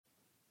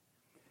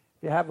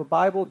If you have a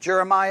Bible,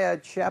 Jeremiah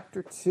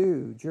chapter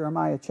 2.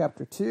 Jeremiah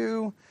chapter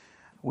 2.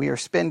 We are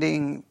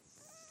spending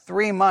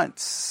 3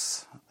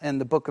 months in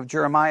the book of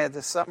Jeremiah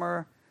this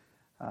summer.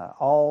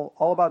 All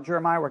about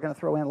Jeremiah. We're going to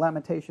throw in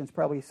Lamentations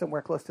probably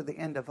somewhere close to the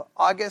end of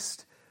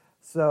August.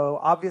 So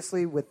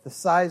obviously with the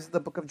size of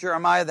the book of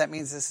Jeremiah, that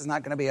means this is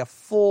not going to be a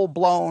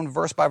full-blown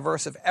verse by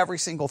verse of every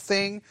single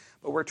thing,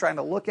 but we're trying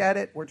to look at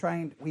it.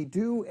 We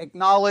do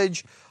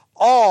acknowledge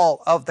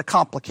all of the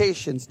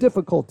complications,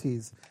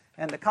 difficulties,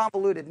 and the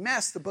convoluted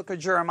mess the book of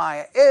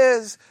Jeremiah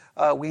is.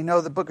 We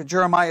know the book of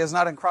Jeremiah is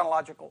not in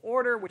chronological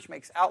order, which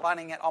makes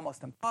outlining it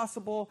almost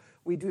impossible.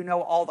 We do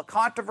know all the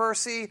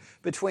controversy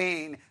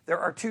between, there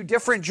are two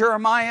different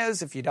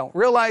Jeremiahs. If you don't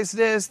realize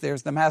this,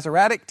 there's the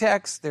Masoretic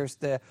text, there's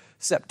the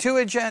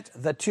Septuagint.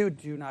 The two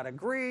do not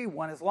agree.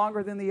 One is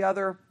longer than the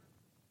other.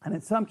 And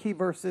in some key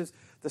verses,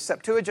 the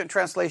Septuagint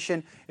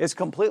translation is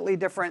completely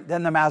different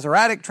than the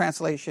Masoretic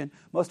translation.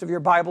 Most of your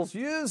Bibles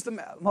use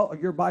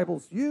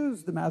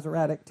the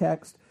Masoretic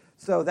text,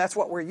 so that's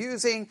what we're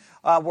using.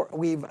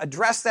 We've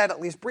addressed that at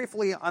least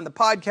briefly on the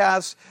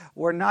podcast.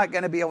 We're not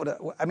going to be able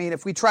to,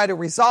 if we try to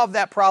resolve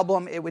that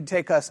problem, it would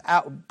take us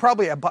out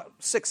probably about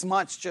 6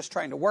 months just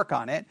trying to work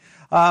on it.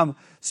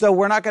 So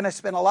we're not going to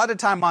spend a lot of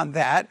time on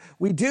that.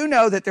 We do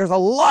know that there's a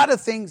lot of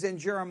things in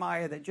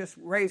Jeremiah that just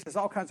raises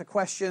all kinds of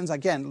questions.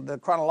 Again, the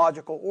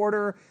chronological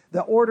order.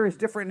 The order is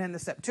different in the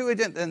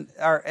Septuagint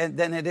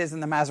than it is in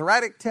the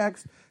Masoretic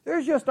text.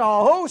 There's just a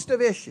host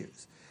of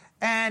issues.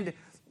 And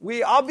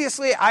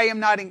I am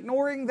not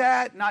ignoring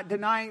that, not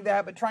denying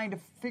that, but trying to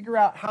figure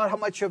out how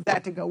much of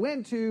that to go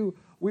into.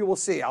 We will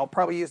see. I'll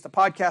probably use the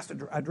podcast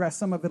to address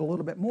some of it a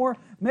little bit more.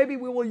 Maybe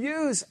we will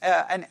use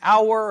an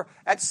hour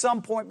at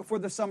some point before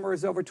the summer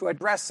is over to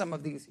address some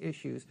of these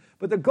issues.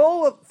 But the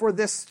goal for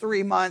this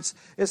 3 months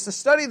is to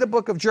study the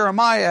book of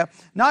Jeremiah,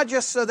 not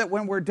just so that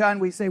when we're done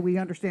we say we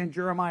understand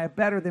Jeremiah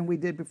better than we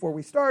did before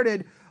we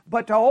started,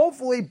 but to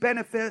hopefully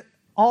benefit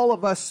all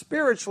of us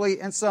spiritually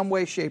in some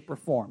way, shape, or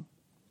form.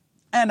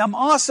 And I'm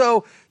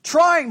also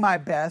trying my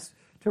best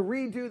to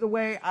redo the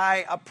way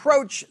I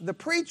approach the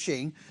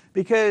preaching,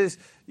 because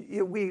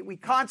we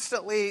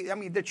constantly,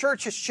 the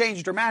church has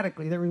changed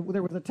dramatically. There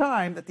was a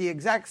time that the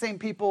exact same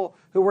people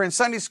who were in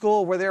Sunday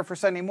school were there for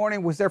Sunday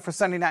morning, was there for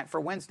Sunday night, for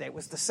Wednesday. It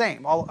was the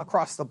same all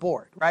across the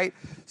board, right?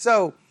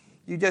 So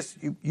you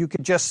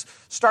could just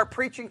start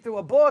preaching through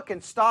a book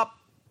and stop,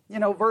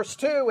 verse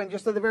 2, and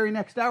just at the very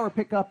next hour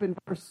pick up in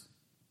verse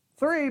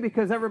 3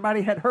 because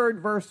everybody had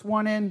heard verse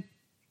 1 and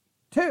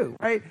 2,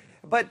 right?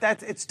 But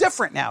it's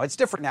different now. It's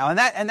different now,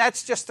 and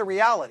that's just the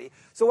reality.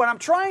 So what I'm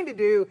trying to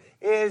do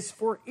is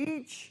for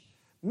each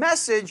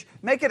message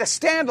make it a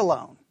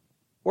standalone,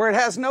 where it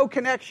has no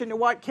connection to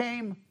what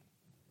came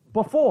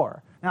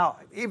before. Now,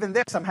 even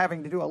this I'm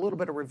having to do a little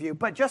bit of review,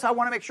 but just I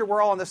want to make sure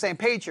we're all on the same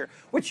page here.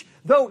 Which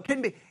though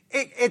can be,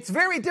 it's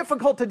very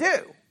difficult to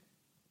do,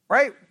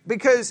 right?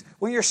 Because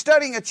when you're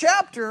studying a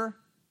chapter,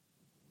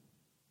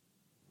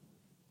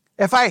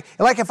 if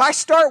I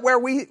start where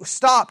we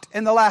stopped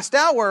in the last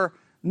hour,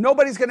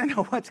 nobody's going to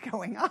know what's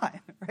going on,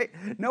 right?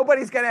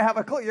 Nobody's going to have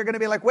a clue. You're going to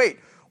be like, wait,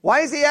 why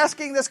is he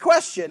asking this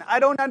question? I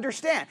don't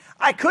understand.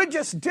 I could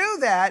just do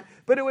that,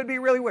 but it would be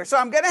really weird. So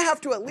I'm going to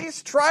have to at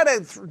least try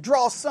to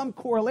draw some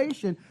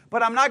correlation,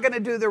 but I'm not going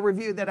to do the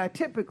review that I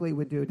typically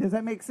would do. Does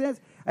that make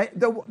sense?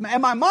 In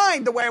my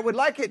mind, the way I would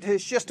like it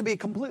is just to be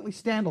completely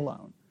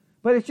standalone.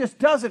 But it just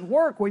doesn't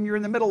work when you're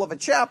in the middle of a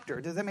chapter.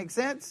 Does that make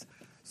sense?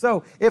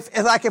 So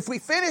if we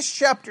finish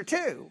chapter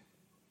 2,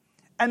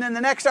 and then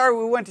the next hour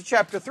we went to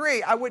chapter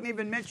 3, I wouldn't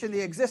even mention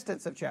the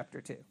existence of chapter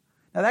 2.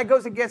 Now that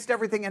goes against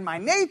everything in my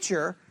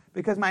nature,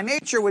 because my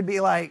nature would be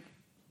like,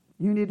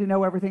 you need to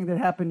know everything that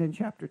happened in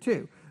chapter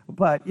 2.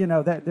 But,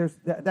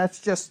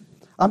 that's just,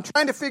 I'm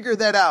trying to figure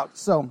that out.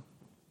 So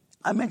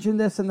I mentioned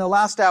this in the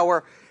last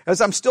hour. As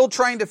I'm still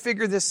trying to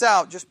figure this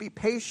out, just be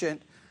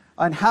patient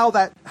on how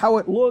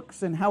it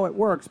looks and how it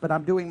works, but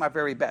I'm doing my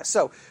very best.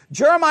 So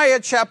Jeremiah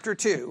chapter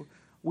 2.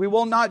 We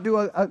will not do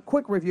a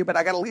quick review, but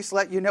I got to at least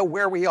let you know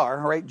where we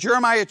are. All right,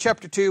 Jeremiah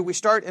chapter 2, we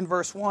start in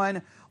verse 1.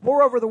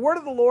 Moreover, the word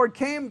of the Lord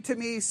came to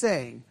me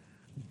saying,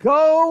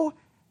 go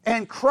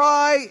and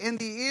cry in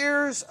the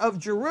ears of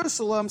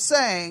Jerusalem,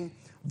 saying,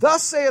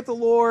 thus saith the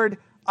Lord,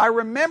 I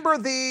remember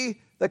thee,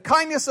 the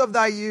kindness of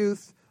thy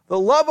youth, the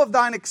love of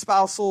thine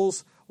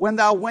espousals, when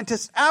thou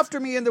wentest after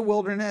me in the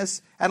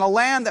wilderness, and a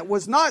land that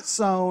was not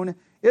sown.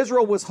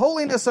 Israel was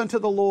holiness unto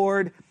the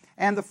Lord,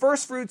 and the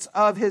firstfruits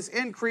of his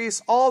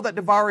increase, all that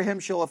devour him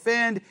shall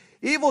offend.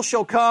 Evil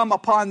shall come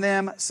upon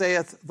them,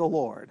 saith the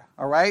Lord.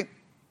 All right?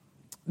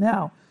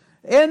 Now,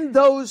 in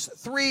those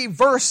 3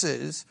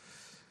 verses,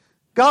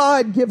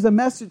 God gives a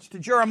message to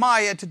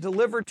Jeremiah to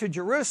deliver to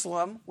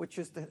Jerusalem, which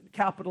is the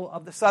capital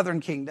of the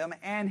southern kingdom.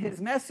 And his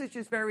message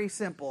is very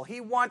simple.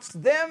 He wants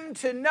them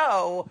to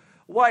know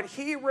what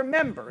he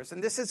remembers.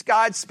 And this is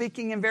God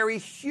speaking in very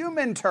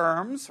human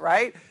terms,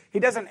 right? He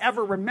doesn't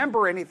ever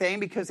remember anything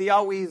because he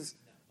always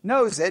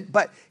knows it,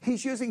 but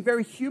he's using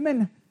very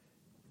human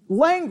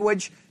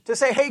language to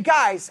say, hey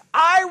guys,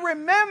 I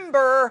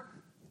remember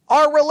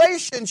our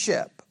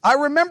relationship. I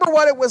remember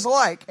what it was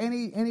like. And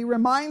he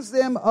reminds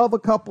them of a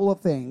couple of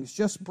things.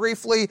 Just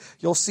briefly,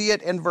 you'll see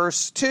it in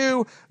verse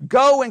 2.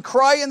 Go and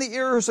cry in the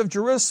ears of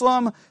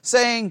Jerusalem,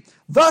 saying,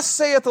 Thus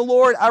saith the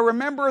Lord, I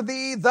remember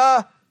thee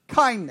the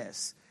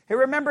kindness. He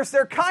remembers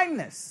their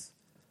kindness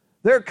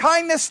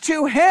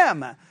to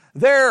him,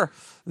 their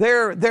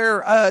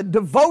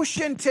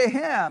devotion to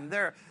him,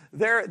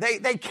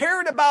 they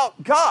cared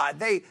about God.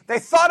 They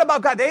thought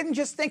about God. They didn't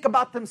just think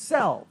about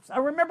themselves. I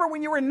remember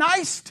when you were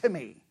nice to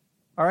me.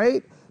 All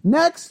right.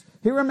 Next,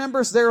 he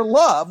remembers their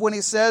love when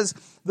he says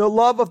the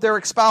love of their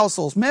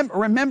espousals.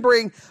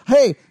 Remembering,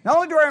 hey, not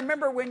only do I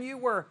remember when you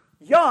were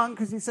young,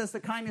 because he says the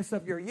kindness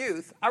of your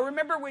youth, I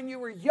remember when you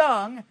were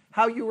young,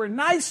 how you were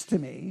nice to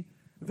me.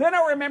 Then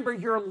I remember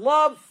your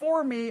love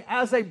for me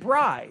as a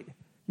bride.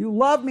 You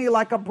love me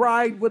like a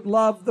bride would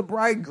love the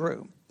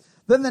bridegroom.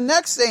 Then the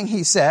next thing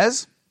he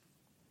says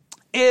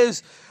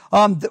is,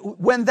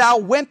 when thou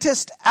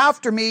wentest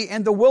after me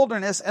in the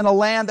wilderness in a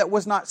land that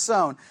was not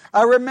sown.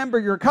 I remember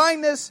your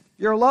kindness,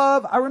 your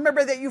love. I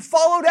remember that you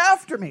followed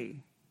after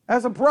me.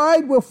 As a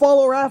bride will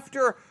follow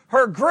after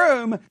her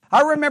groom,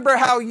 I remember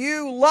how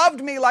you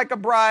loved me like a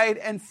bride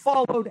and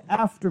followed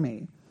after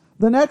me.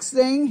 The next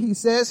thing he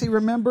says, he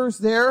remembers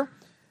there,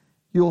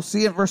 you'll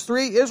see in verse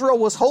 3, Israel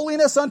was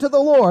holiness unto the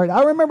Lord.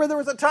 I remember there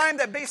was a time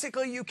that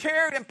basically you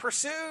cared and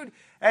pursued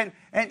and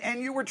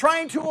you were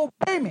trying to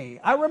obey me.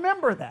 I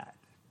remember that.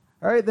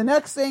 All right, the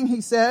next thing he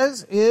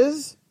says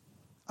is,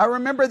 I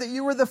remember that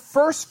you were the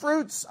first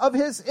fruits of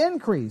his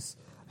increase.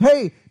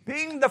 Hey,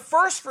 being the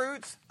first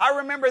fruits, I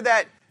remember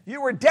that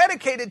you were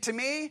dedicated to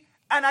me,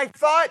 and I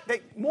thought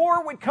that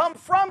more would come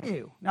from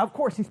you. Now, of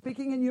course, he's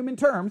speaking in human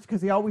terms,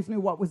 because he always knew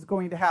what was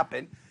going to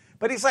happen.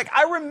 But he's like,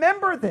 I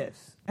remember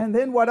this. And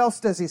then what else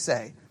does he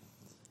say?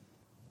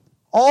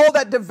 All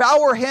that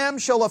devour him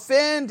shall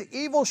offend,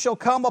 evil shall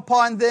come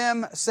upon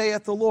them,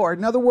 saith the Lord.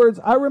 In other words,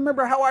 I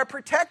remember how I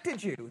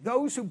protected you.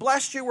 Those who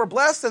blessed you were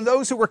blessed, and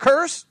those who were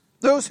cursed,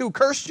 those who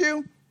cursed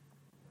you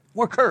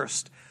were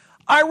cursed.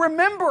 I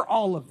remember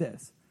all of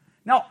this.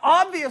 Now,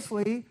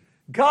 obviously,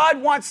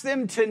 God wants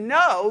them to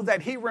know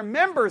that he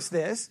remembers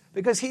this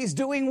because he's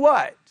doing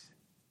what?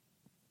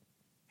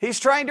 He's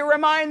trying to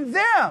remind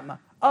them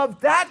of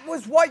that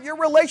was what your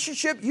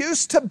relationship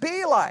used to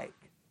be like.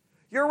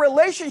 Your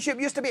relationship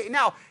used to be.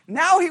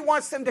 Now he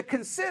wants them to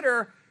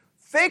consider,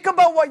 think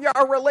about what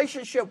our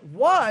relationship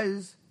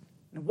was,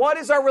 and what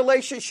is our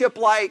relationship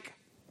like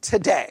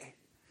today?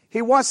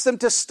 He wants them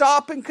to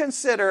stop and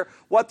consider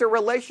what their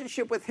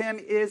relationship with him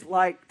is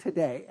like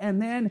today. And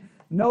then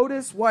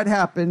notice what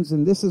happens,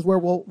 and this is where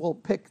we'll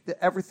pick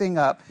everything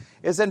up,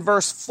 is in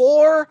verse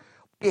 4,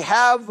 we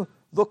have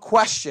the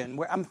question.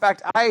 In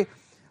fact,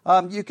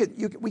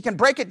 we can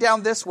break it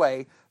down this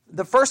way.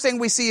 The first thing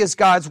we see is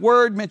God's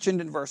word mentioned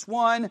in verse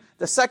 1.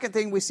 The second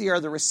thing we see are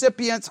the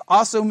recipients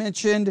also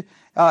mentioned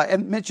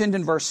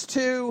in verse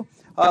 2.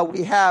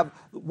 We have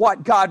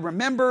what God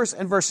remembers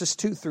in verses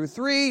 2 through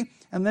 3.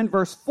 And then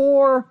verse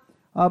 4,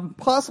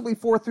 possibly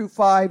 4 through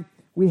 5,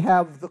 we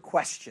have the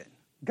question.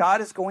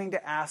 God is going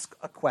to ask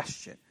a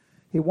question.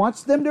 He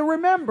wants them to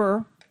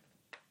remember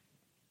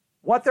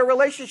what their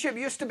relationship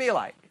used to be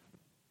like.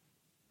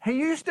 He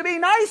used to be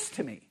nice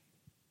to me.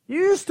 You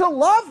used to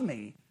love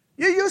me.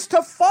 You used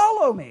to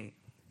follow me.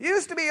 You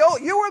used to be,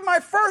 you were my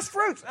first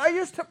fruits. I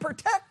used to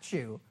protect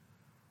you.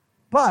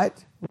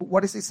 But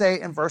what does he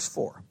say in verse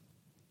 4?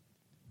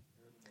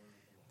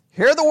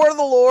 Hear the word of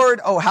the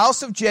Lord, O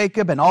house of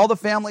Jacob, and all the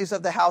families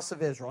of the house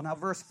of Israel. Now,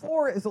 verse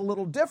 4 is a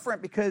little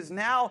different because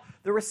now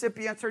the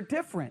recipients are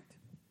different.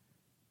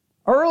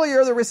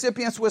 Earlier, the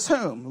recipients was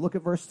whom? Look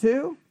at verse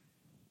 2.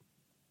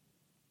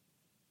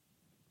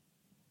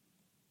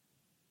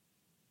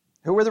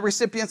 Who were the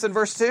recipients in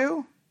verse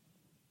 2?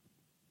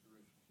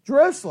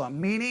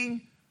 Jerusalem,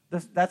 meaning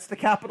that's the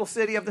capital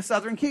city of the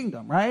southern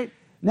kingdom, right?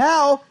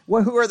 Now,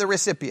 who are the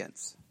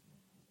recipients?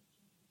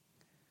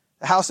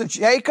 The house of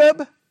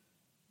Jacob,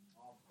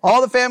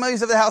 all the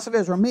families of the house of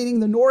Israel, meaning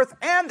the north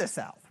and the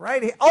south,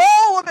 right?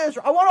 All of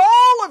Israel. I want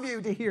all of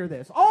you to hear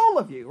this. All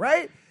of you,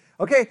 right?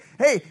 Okay,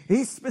 hey,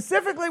 he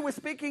specifically was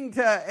speaking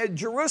to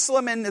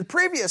Jerusalem in the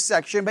previous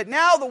section, but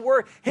now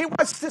he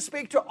wants to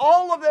speak to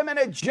all of them in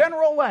a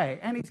general way.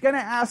 And he's going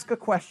to ask a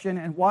question,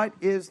 and what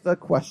is the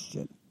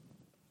question?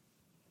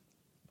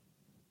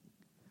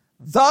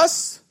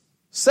 Thus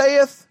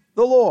saith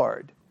the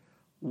Lord,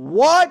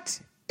 what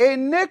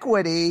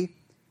iniquity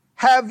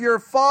have your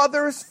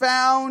fathers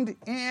found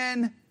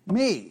in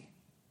me?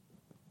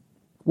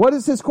 What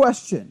is his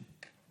question?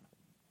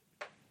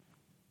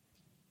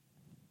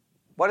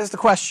 What is the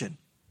question?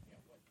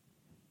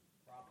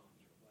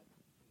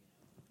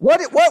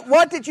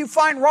 What did you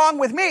find wrong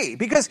with me?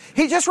 Because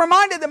he just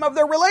reminded them of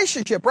their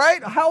relationship,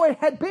 right? How it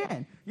had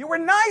been. You were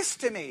nice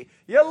to me.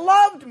 You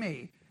loved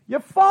me. You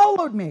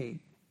followed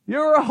me. You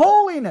were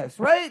holiness,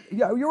 right?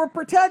 You were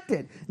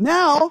protected.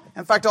 Now,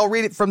 in fact, I'll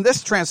read it from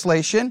this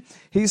translation.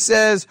 He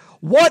says,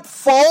 what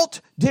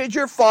fault did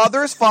your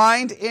fathers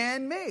find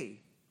in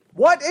me?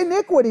 What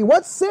iniquity?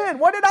 What sin?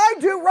 What did I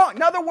do wrong?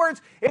 In other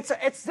words, it's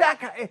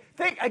that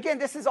thing. Again,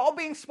 this is all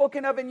being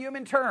spoken of in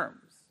human terms.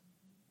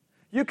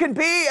 You can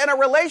be in a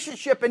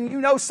relationship and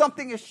you know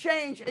something has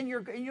changed, and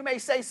you may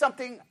say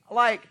something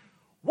like,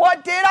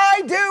 what did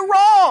I do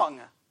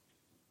wrong?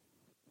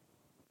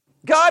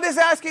 God is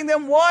asking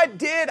them, what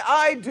did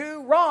I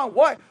do wrong?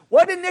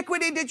 What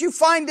iniquity did you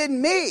find in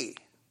me?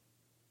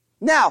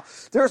 Now,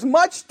 there's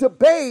much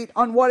debate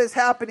on what is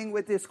happening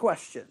with these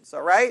questions,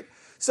 all right?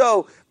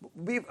 So,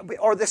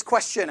 or this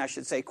question, I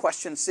should say,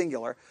 question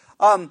singular.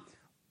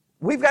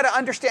 We've got to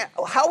understand,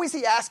 how is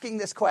he asking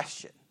this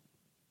question?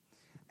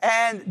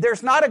 And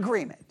there's not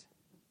agreement.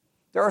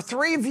 There are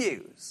three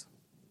views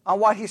on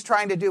what he's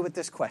trying to do with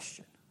this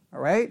question, all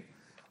right?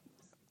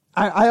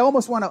 I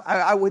almost want to,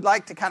 I would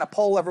like to kind of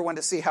poll everyone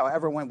to see how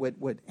everyone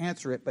would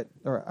answer it, but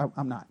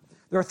I'm not.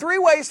 There are three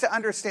ways to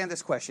understand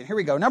this question. Here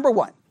we go. Number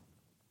one,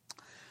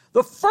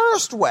 the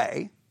first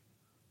way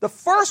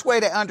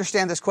to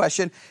understand this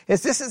question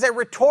is this is a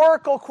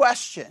rhetorical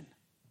question.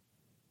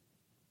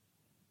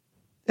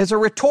 It's a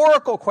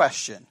rhetorical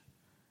question.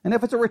 And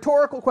if it's a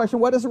rhetorical question,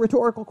 what is a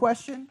rhetorical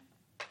question?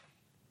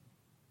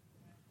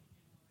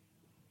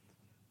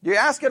 You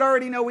ask it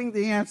already knowing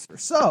the answer.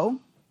 So,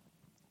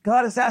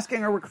 God is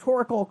asking a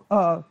rhetorical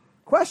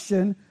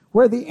question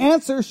where the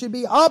answer should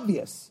be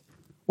obvious.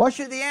 What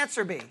should the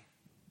answer be?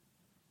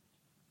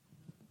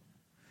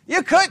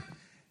 You could,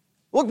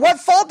 look, what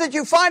fault did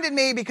you find in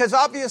me? Because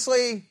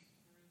obviously,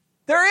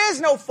 there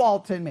is no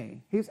fault in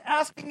me. He's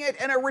asking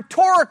it in a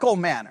rhetorical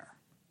manner.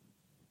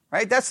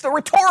 Right? That's the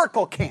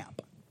rhetorical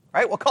camp.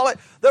 Right? We'll call it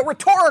the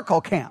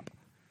rhetorical camp.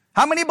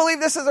 How many believe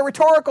this is a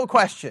rhetorical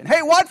question?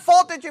 Hey, what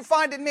fault did you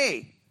find in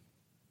me?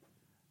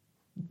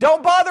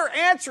 Don't bother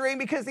answering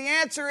because the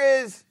answer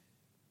is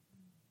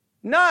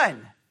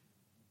none.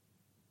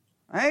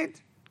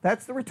 Right?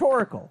 That's the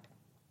rhetorical.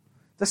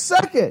 The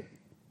second,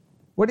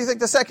 what do you think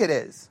the second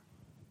is?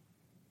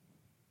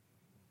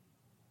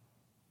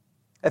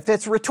 If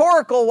it's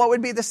rhetorical, what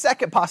would be the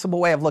second possible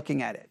way of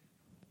looking at it?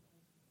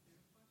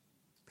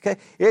 Okay,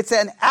 it's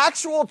an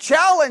actual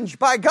challenge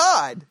by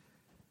God.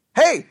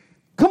 Hey,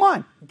 come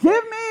on,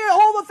 give me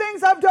all the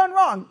things I've done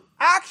wrong.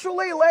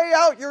 Actually lay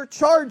out your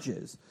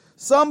charges.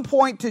 Some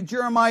point to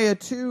Jeremiah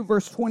 2,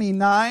 verse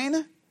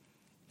 29.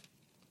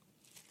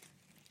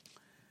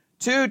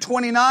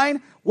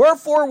 2:29.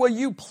 Wherefore will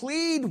you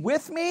plead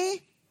with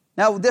me?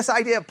 Now, this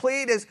idea of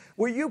plead is,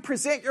 will you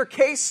present your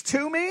case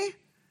to me?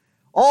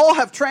 All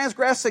have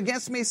transgressed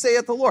against me,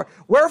 saith the Lord.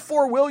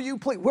 Wherefore will you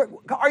plead?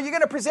 Are you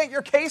going to present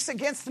your case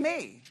against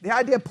me? The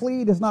idea of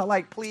plead is not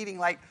like pleading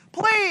like,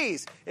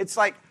 please. It's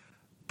like,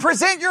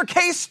 present your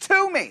case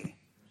to me.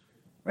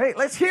 Right?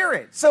 Let's hear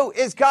it. So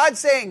is God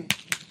saying,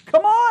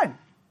 come on.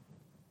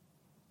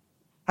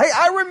 Hey,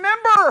 I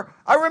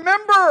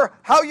remember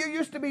how you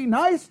used to be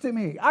nice to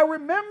me. I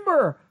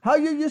remember how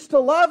you used to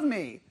love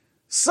me.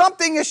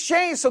 Something has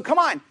changed, so come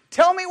on.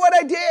 Tell me what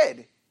I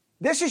did.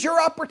 This is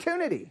your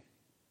opportunity.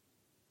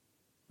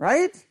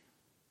 Right?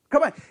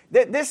 Come on.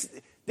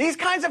 These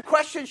kinds of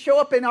questions show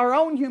up in our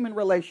own human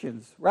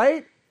relations,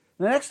 right?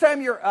 The next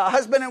time your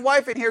husband and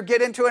wife in here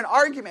get into an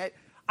argument,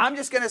 I'm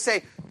just going to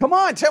say, come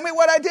on, tell me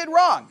what I did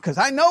wrong, because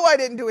I know I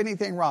didn't do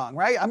anything wrong,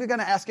 right? I'm going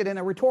to ask it in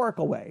a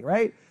rhetorical way,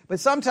 right? But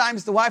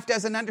sometimes the wife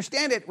doesn't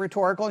understand it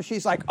rhetorical, and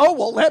she's like, oh,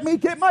 well, let me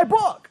get my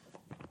book.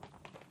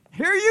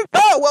 Here you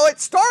go. Well,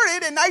 it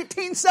started in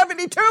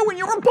 1972 when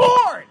you were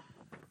born.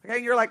 Okay,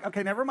 and you're like,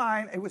 okay, never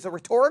mind. It was a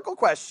rhetorical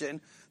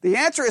question. The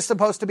answer is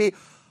supposed to be,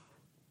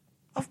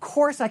 of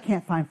course I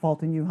can't find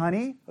fault in you,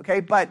 honey. Okay,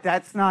 but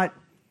that's not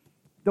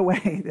the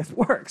way this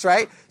works,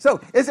 right?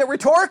 So is it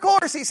rhetorical,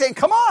 or is he saying,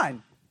 come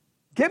on,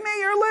 give me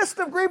your list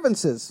of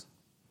grievances,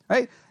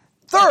 right?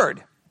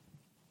 Third,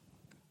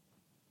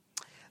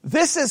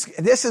 this is,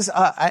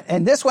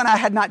 and this one I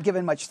had not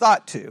given much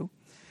thought to.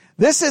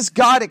 This is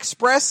God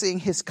expressing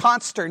his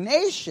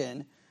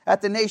consternation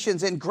at the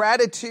nation's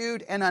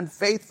ingratitude and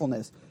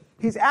unfaithfulness.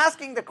 He's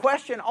asking the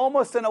question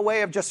almost in a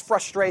way of just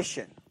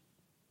frustration.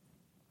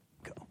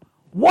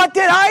 What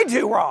did I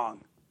do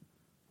wrong?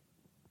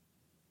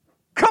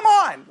 Come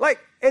on. Like,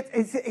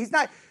 he's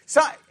not,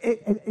 so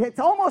it's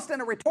almost in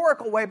a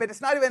rhetorical way, but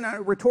it's not even in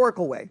a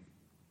rhetorical way.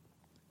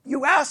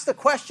 You ask the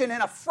question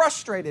in a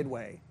frustrated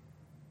way,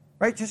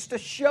 right? Just to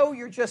show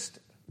you're just,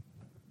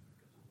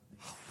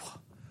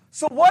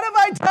 so what have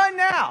I done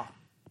now?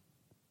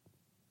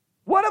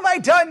 What have I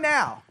done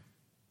now?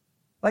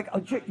 Like,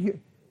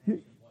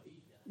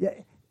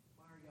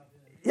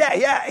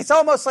 yeah. It's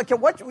almost like,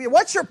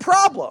 what's your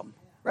problem,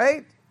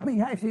 right? I mean,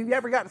 have you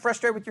ever gotten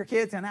frustrated with your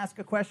kids and ask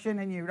a question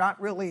and you're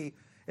not really,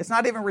 it's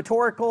not even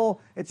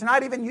rhetorical. It's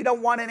not even you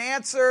don't want an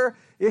answer.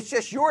 It's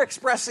just you're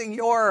expressing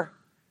your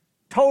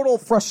total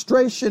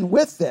frustration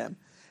with them.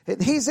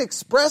 He's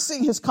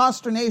expressing his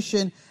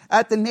consternation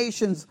at the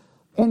nation's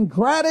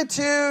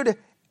ingratitude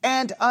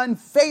and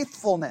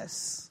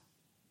unfaithfulness.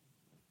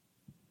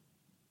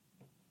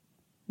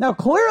 Now,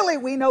 clearly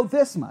we know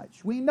this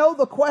much. We know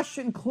the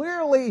question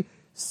clearly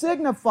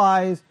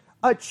signifies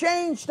a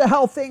change to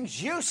how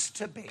things used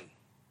to be.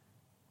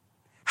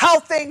 how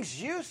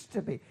things used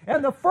to be.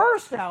 And the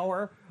first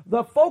hour,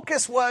 the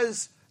focus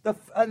was,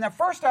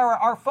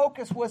 our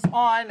focus was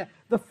on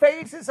the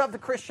phases of the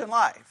Christian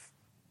life.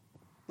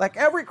 Like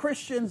every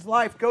Christian's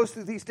life goes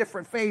through these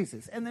different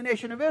phases. And the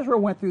nation of Israel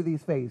went through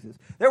these phases.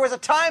 There was a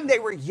time they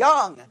were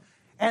young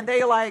and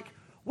they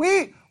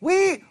we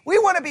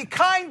want to be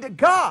kind to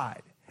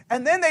God.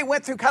 And then they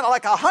went through kind of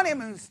like a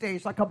honeymoon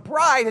stage, like a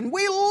bride, and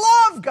we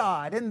love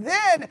God. And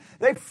then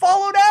they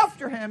followed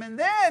after him. And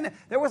then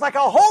there was like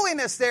a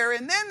holiness there.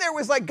 And then there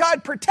was like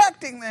God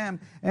protecting them.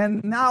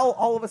 And now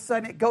all of a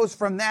sudden it goes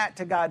from that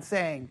to God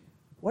saying,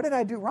 what did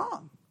I do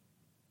wrong?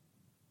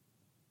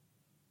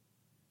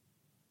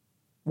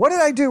 What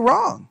did I do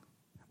wrong?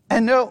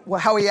 And know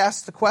how he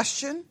asked the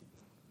question?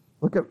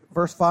 Look at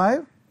verse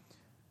 5.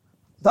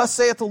 Thus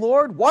saith the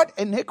Lord, what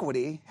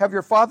iniquity have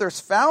your fathers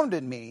found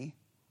in me,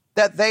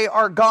 that they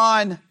are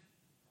gone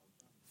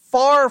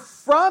far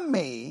from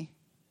me,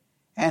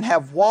 and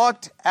have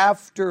walked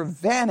after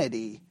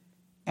vanity,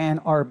 and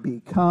are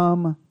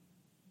become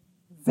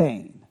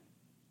vain.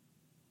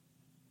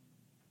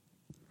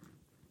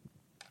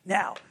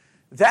 Now,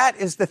 that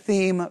is the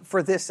theme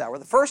for this hour.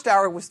 The first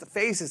hour was the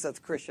phases of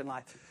the Christian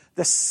life.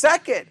 The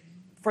second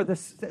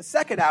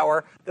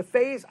hour, the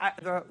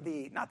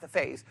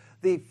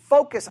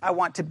focus I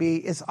want to be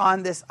is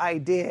on this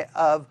idea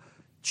of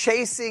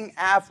chasing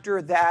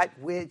after that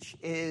which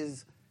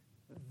is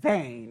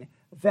vain,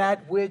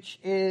 that which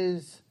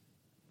is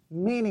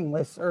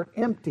meaningless or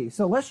empty.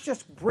 So let's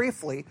just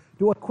briefly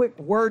do a quick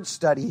word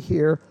study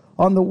here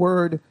on the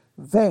word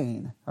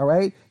vain, all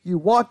right? You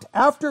walked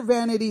after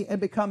vanity and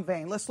become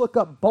vain. Let's look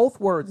up both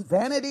words,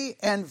 vanity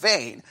and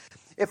vain.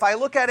 If I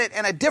look at it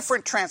in a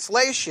different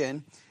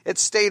translation,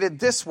 it's stated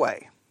this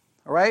way,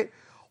 all right?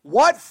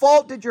 What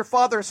fault did your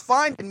fathers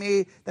find in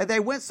me that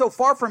they went so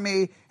far from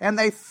me and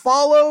they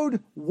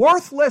followed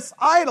worthless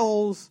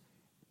idols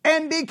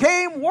and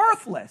became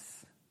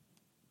worthless?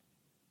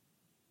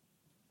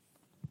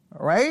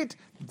 All right?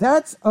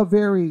 That's a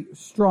very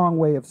strong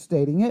way of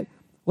stating it.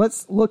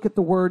 Let's look at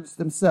the words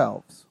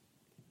themselves.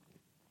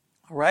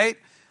 All right?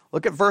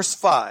 Look at verse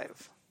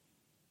 5.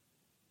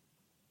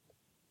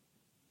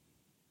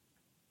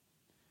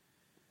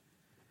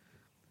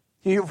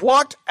 You've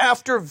walked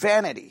after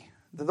vanity.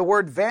 The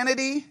word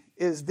vanity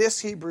is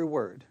this Hebrew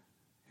word.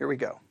 Here we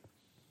go.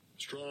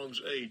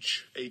 Strong's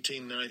H,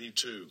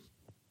 1892.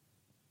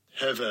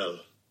 Hevel.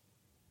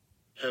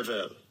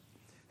 Hevel.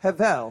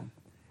 Hevel.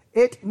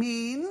 It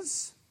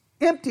means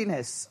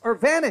emptiness or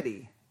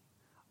vanity,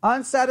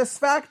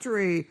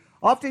 unsatisfactory,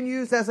 often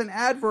used as an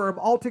adverb,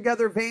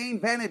 altogether vain,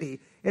 vanity.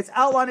 Its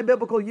outline in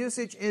biblical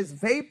usage is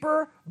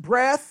vapor,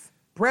 breath,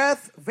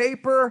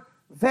 vapor,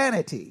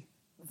 vanity.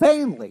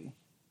 Vainly.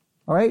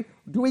 All right?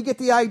 Do we get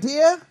the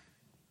idea?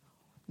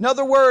 In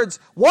other words,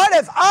 what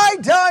have I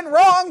done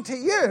wrong to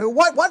you?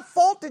 What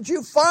fault did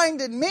you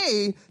find in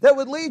me that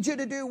would lead you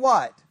to do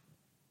what?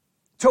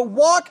 To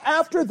walk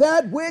after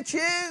that which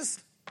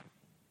is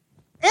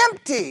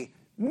empty,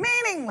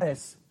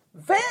 meaningless,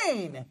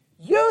 vain,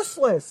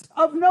 useless,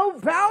 of no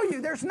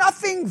value. There's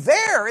nothing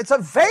there. It's a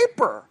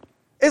vapor.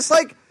 It's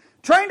like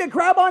trying to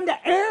grab onto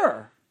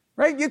air,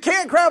 right? You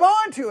can't grab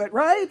onto it,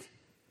 right?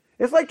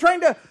 It's like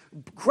trying to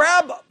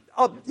grab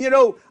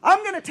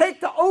I'm going to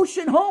take the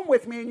ocean home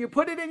with me, and you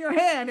put it in your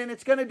hand, and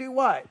it's going to do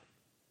what?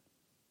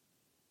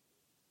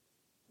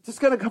 It's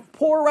just going to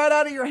pour right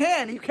out of your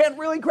hand. You can't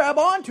really grab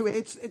onto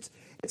it. It's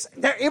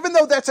even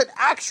though that's an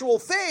actual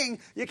thing,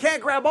 you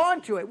can't grab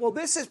onto it. Well,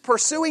 this is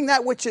pursuing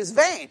that which is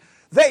vain.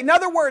 In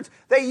other words,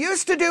 they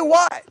used to do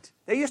what?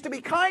 They used to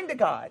be kind to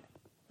God.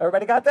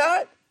 Everybody got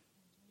that?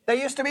 They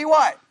used to be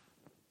what?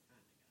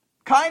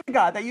 Kind to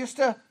God. They used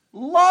to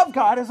love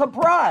God as a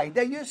bride.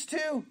 They used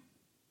to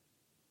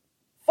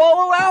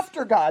follow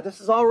after God. This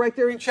is all right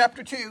there in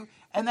chapter 2.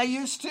 And they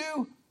used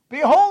to be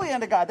holy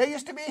unto God. They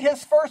used to be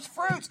his first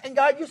fruits, and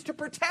God used to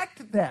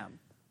protect them.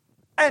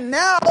 And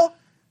now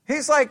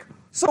he's like,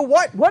 so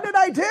what did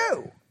I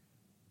do?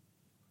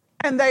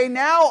 And they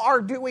now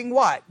are doing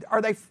what?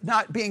 Are they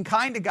not being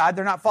kind to God?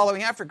 They're not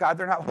following after God.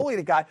 They're not holy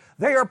to God.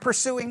 They are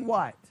pursuing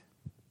what?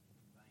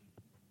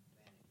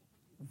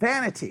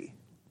 Vanity.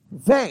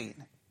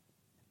 Vain.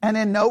 And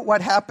then note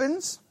what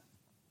happens.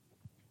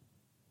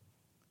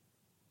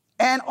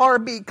 And are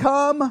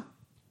become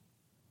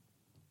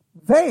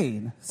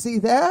vain. See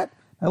that?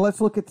 Now let's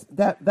look at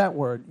that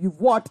word. You've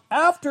walked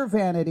after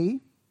vanity,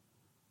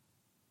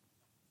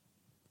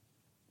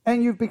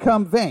 and you've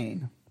become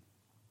vain.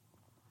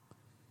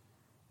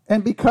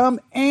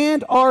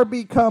 And are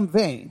become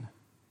vain.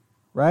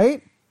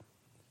 Right?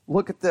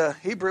 Look at the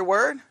Hebrew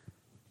word.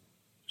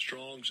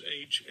 Strong's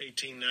H,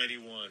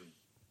 1891.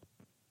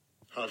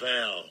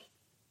 Havel.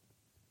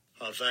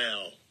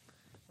 Havel.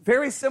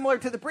 Very similar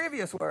to the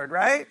previous word,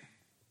 right?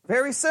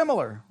 Very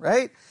similar,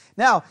 right?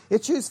 Now,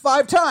 it's used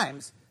 5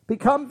 times.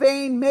 Become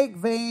vain, make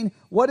vain.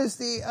 What is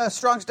the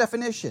Strong's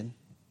definition?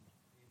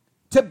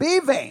 To be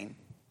vain,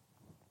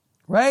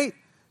 right?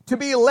 To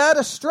be led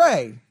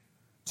astray.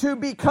 To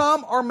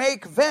become or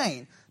make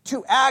vain.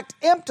 To act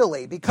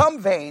emptily.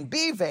 Become vain,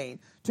 be vain.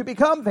 to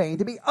become vain,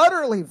 to be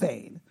utterly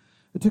vain,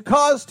 to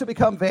cause to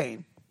become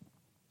vain,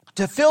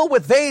 to fill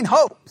with vain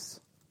hopes.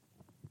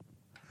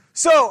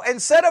 So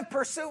instead of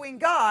pursuing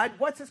God,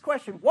 what's his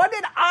question? What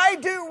did I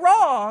do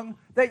wrong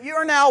that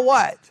you're now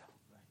what?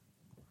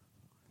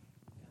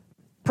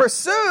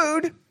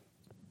 Pursued,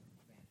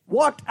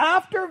 walked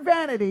after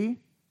vanity,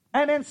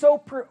 and in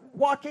so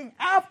walking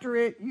after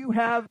it, you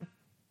have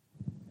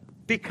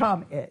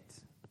become it.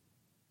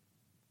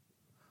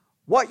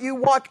 What you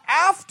walk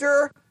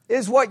after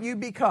is what you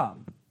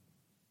become.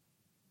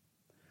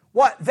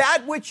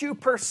 That which you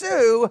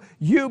pursue,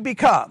 you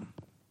become.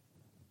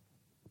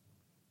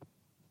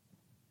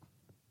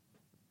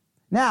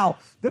 Now,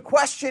 the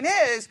question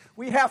is,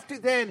 we have to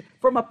then,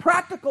 from a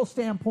practical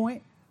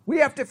standpoint, we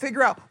have to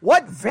figure out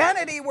what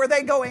vanity were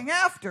they going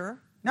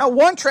after. Now,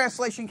 one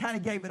translation kind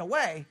of gave it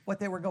away, what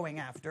they were going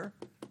after,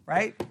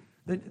 right?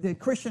 The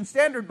Christian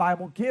Standard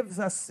Bible gives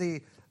us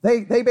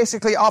they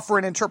basically offer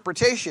an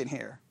interpretation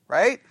here,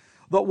 right?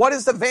 But what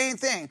is the vain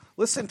thing?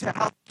 Listen to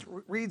how it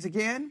reads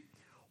again.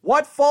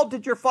 What fault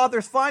did your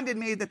fathers find in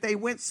me that they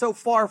went so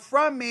far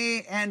from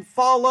me and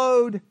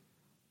followed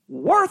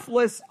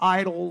worthless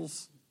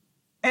idols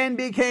and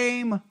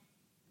became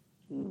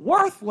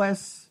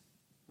worthless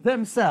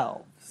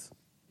themselves?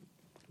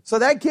 So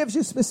that gives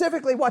you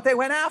specifically what they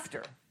went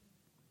after.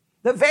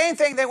 The vain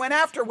thing they went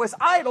after was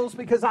idols,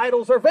 because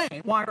idols are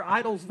vain. Why are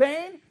idols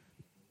vain?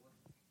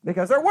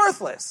 Because they're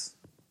worthless.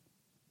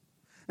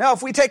 Now,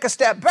 if we take a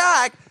step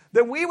back,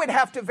 then we would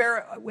have to,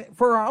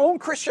 for our own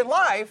Christian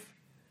life,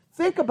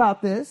 think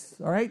about this,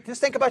 all right?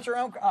 Just think about your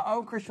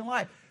own Christian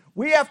life.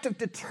 We have to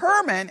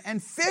determine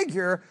and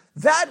figure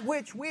that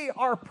which we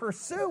are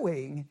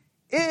pursuing,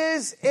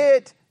 is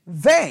it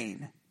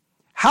vain?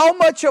 How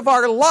much of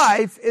our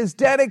life is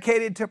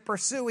dedicated to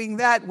pursuing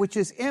that which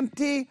is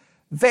empty,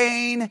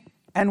 vain,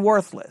 and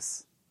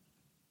worthless?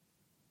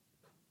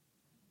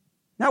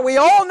 Now, we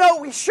all know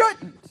we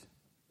shouldn't,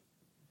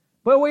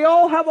 but we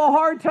all have a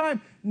hard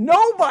time.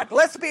 Nobody,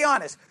 let's be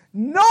honest,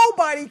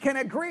 nobody can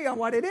agree on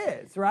what it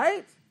is,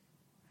 right?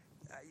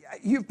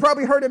 You've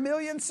probably heard a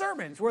million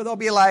sermons where they'll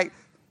be like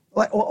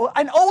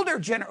an older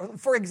generation,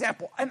 for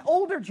example, an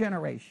older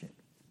generation,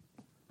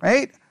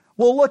 right?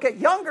 We'll look at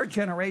younger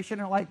generation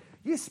and like,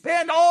 you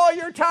spend all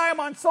your time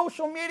on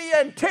social media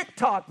and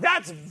TikTok.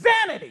 That's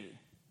vanity.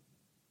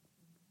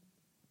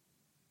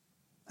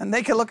 And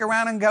they can look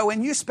around and go,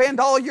 and you spend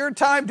all your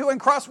time doing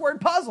crossword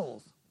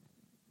puzzles.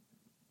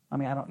 I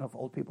mean, I don't know if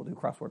old people do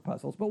crossword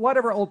puzzles, but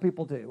whatever old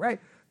people do,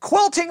 right?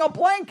 Quilting a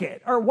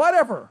blanket or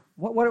whatever.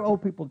 What do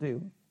old people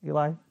do,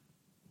 Eli?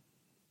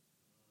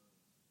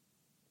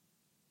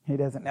 He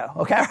doesn't know.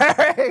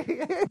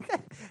 Okay.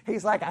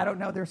 He's like, I don't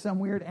know. There's some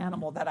weird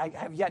animal that I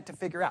have yet to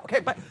figure out. Okay,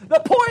 but the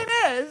point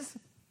is,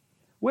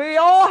 we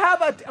all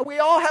have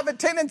a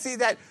tendency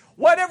that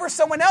whatever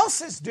someone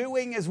else is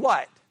doing is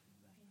what?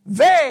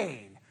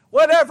 Vain.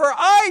 Whatever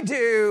I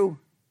do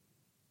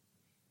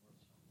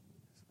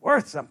is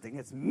worth something.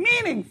 It's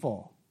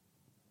meaningful.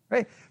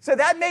 Right? So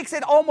that makes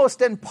it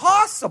almost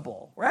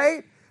impossible,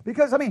 right?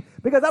 Because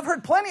I've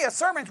heard plenty of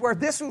sermons where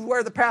this was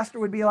where the pastor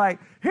would be like,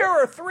 here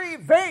are 3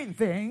 vain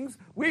things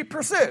we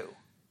pursue.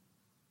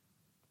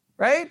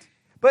 Right?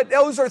 But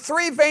those are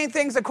 3 vain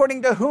things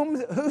according to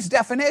whose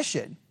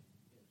definition?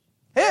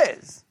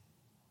 His.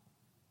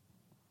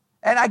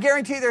 And I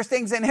guarantee there's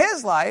things in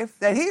his life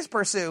that he's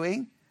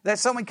pursuing that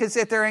someone could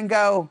sit there and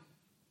go,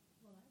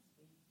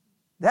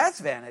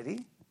 that's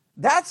vanity.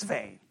 That's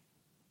vain.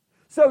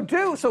 So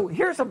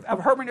here's a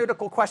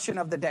hermeneutical question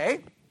of the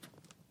day.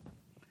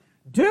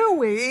 Do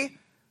we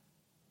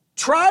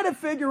try to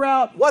figure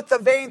out what the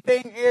vain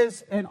thing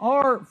is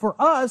for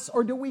us,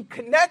 or do we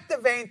connect the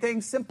vain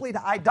thing simply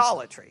to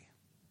idolatry?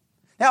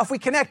 Now, if we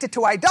connect it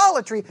to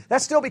idolatry,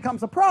 that still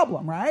becomes a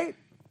problem, right?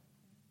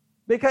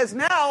 Because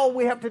now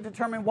we have to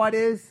determine what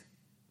is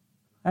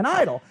an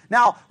idol.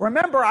 Now,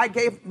 remember, I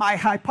gave my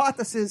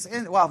hypothesis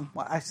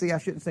I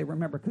shouldn't say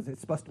remember because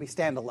it's supposed to be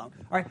standalone.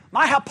 All right,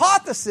 my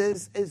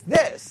hypothesis is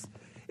this.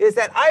 Is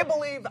that I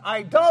believe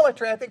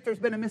idolatry, I think there's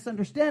been a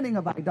misunderstanding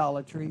of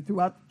idolatry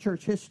throughout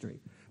church history.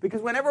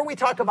 Because whenever we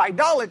talk of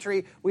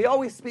idolatry, we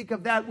always speak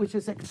of that which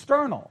is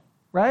external,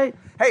 right?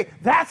 Hey,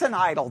 that's an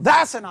idol,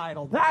 that's an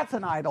idol, that's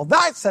an idol,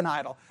 that's an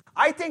idol.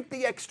 I think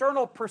the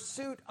external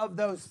pursuit of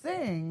those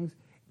things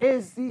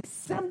is the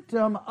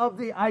symptom of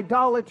the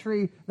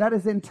idolatry that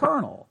is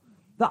internal.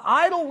 The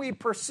idol we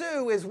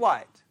pursue is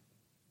what?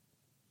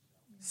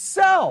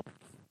 Self.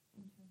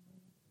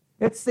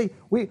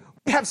 We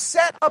have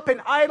set up an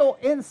idol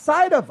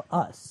inside of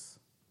us.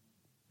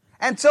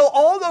 And so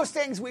all those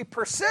things we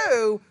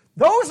pursue,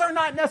 those are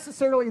not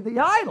necessarily the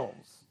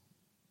idols.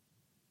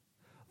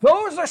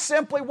 Those are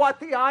simply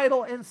what the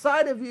idol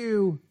inside of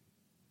you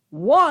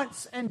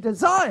wants and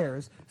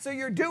desires. So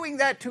you're doing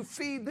that to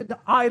feed the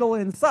idol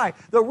inside.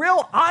 The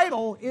real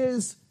idol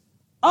is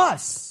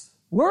us.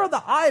 We're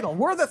the idol.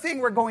 We're the thing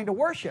we're going to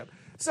worship.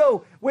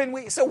 So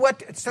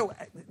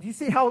you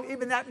see how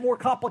even that more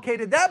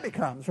complicated that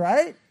becomes,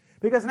 right?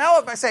 Because now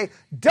if I say,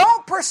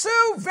 don't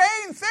pursue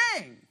vain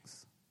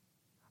things,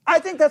 I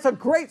think that's a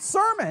great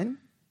sermon,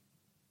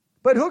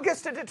 But who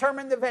gets to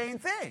determine the vain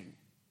thing?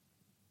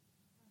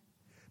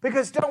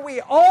 Because don't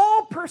we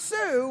all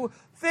pursue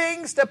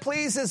things that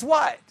pleases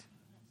what?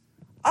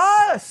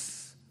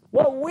 Us.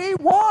 What we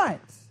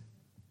want.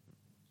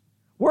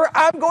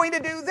 I'm going to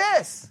do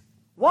this.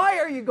 Why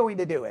are you going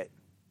to do it?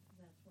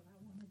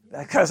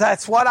 Because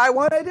that's what I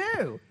want to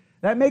do.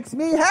 That makes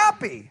me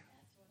happy.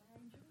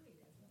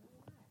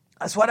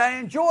 That's what I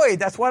enjoy.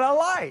 That's what I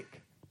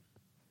like.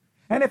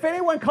 And if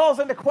anyone calls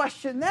into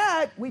question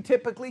that, we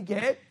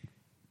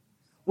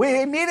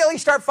immediately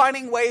start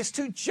finding ways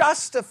to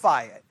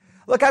justify it.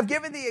 Look, I've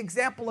given the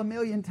example a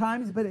million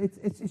times, but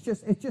it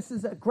just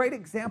is a great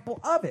example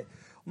of it.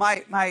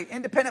 My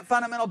Independent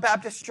Fundamental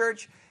Baptist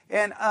Church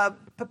in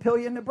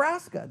Papillion,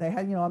 Nebraska, they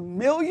had a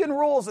million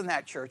rules in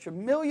that church, a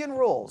million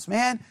rules,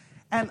 man.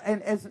 And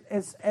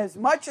as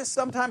much as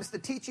sometimes the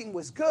teaching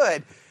was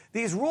good,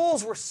 these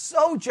rules were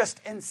so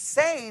just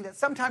insane that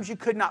sometimes you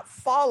could not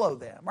follow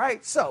them,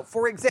 right? So,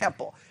 for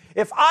example,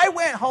 if I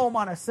went home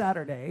on a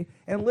Saturday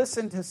and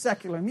listened to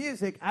secular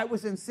music, I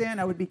was in sin.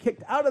 I would be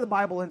kicked out of the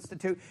Bible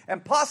Institute,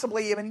 and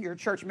possibly even your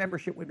church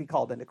membership would be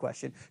called into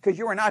question because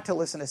you were not to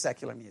listen to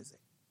secular music.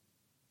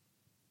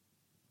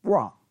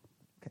 Wrong.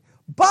 Okay.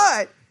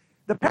 But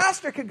the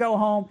pastor could go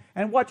home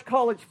and watch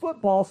college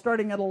football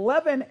starting at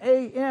 11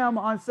 a.m.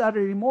 on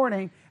Saturday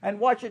morning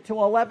and watch it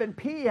till 11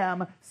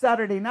 p.m.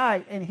 Saturday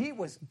night, and he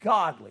was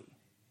godly.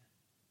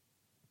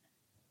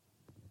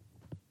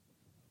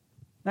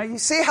 Now, you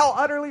see how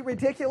utterly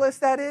ridiculous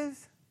that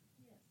is?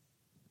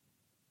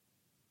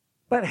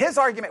 But his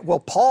argument, well,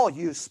 Paul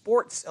used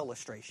sports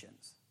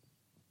illustrations.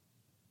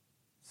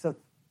 So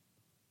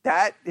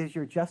that is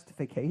your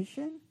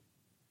justification?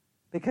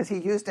 Because he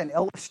used an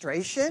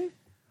illustration?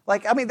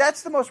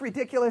 That's the most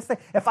ridiculous thing.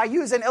 If I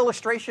use an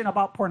illustration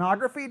about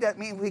pornography, that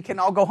means we can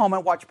all go home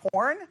and watch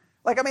porn?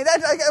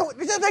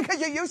 Just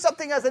because you use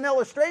something as an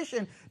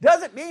illustration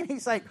doesn't mean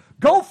he's like,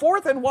 go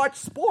forth and watch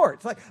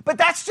sports. But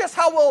that's just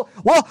how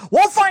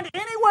we'll find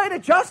any way to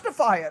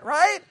justify it,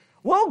 right?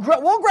 We'll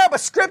grab a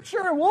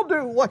scripture and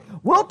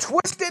we'll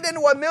twist it into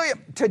a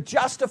million to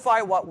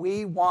justify what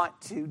we want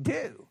to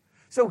do.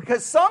 So,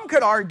 because some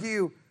could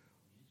argue,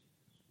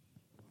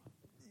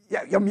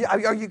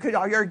 you could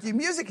argue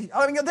music.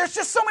 There's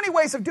just so many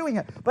ways of doing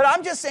it. But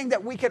I'm just saying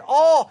that we can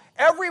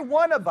every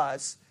one of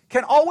us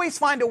can always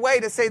find a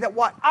way to say that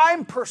what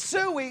I'm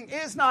pursuing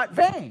is not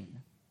vain.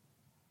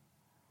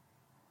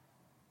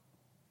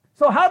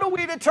 So how do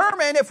we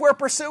determine if we're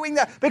pursuing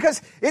that?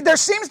 Because there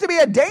seems to be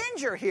a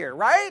danger here,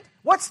 right?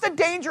 What's the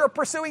danger of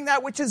pursuing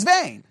that which is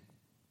vain?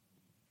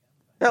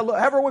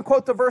 Everyone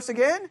quote the verse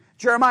again.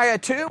 Jeremiah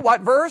 2,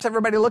 what verse?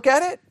 Everybody look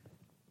at it.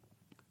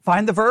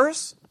 Find the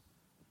verse.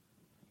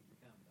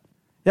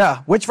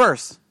 Yeah, which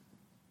verse?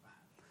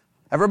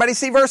 Everybody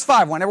see verse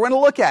 5. Want everyone to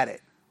look at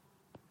it.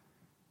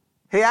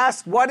 He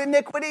asked, what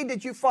iniquity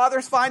did you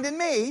fathers find in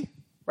me?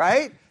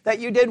 Right? That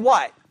you did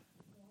what?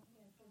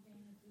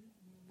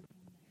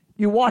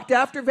 You walked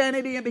after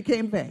vanity and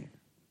became vain.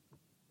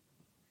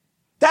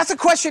 That's a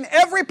question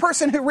every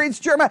person who reads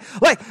Jeremiah,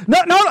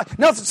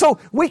 no. So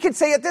we could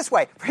say it this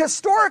way.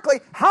 Historically,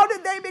 how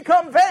did they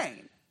become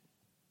vain?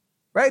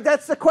 Right?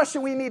 That's the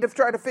question we need to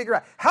try to figure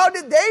out. How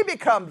did they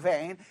become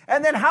vain?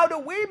 And then how do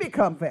we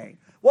become vain?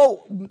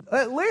 Well,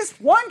 at least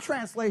one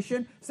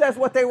translation says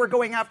what they were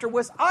going after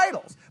was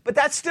idols. But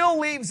that still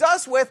leaves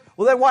us with,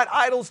 well, then what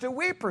idols do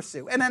we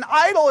pursue? And an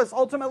idol is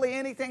ultimately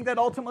anything that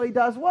ultimately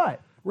does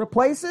what?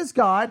 Replaces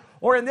God,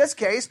 or in this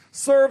case,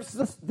 serves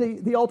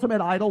the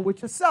ultimate idol,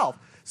 which is self.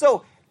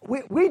 So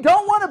we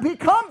don't want to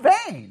become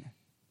vain.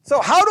 So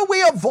how do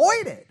we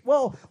avoid it?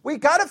 Well, we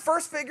got to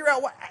first figure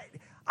out what...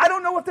 I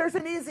don't know if there's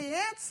an easy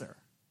answer.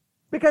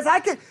 You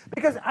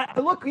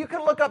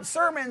can look up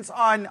sermons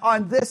on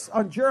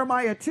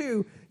Jeremiah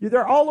 2.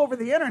 They're all over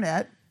the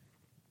internet,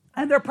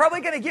 and they're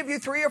probably going to give you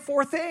 3 or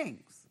 4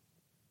 things.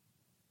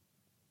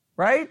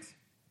 Right?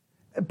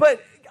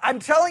 But I'm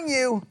telling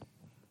you,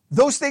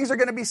 those things are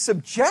going to be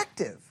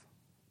subjective.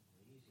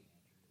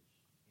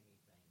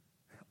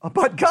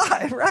 But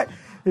God, right?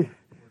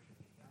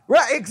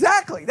 Right,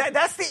 exactly.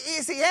 That's the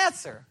easy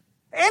answer.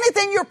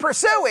 Anything you're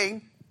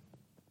pursuing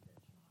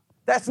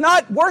that's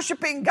not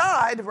worshiping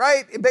God,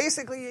 right, it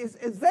basically is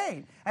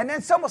vain. And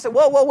then someone will say,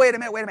 well, wait a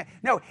minute.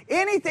 No,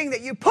 anything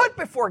that you put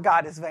before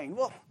God is vain.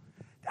 Well,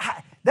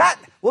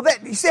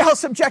 you see how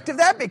subjective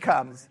that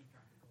becomes.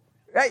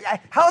 Right?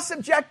 How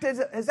subjective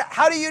is that?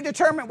 How do you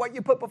determine what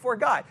you put before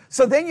God?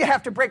 So then you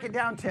have to break it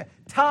down to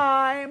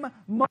time,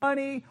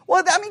 money.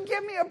 Well,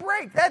 give me a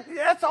break.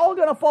 That's all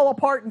going to fall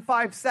apart in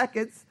 5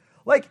 seconds.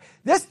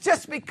 This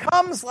just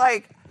becomes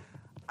like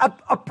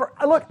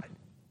look.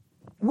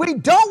 We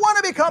don't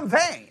want to become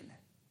vain,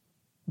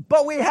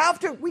 but we have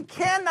to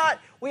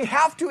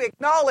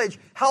acknowledge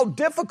how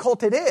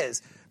difficult it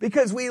is,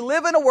 because we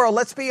live in a world,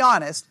 let's be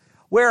honest,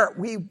 where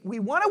we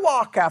want to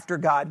walk after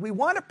God, we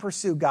want to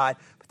pursue God,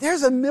 but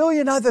there's a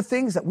million other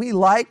things that we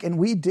like and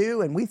we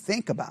do and we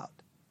think about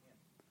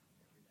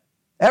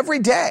every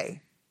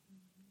day.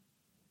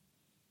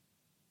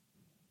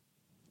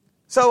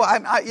 So,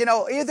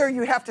 either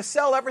you have to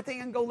sell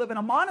everything and go live in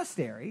a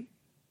monastery,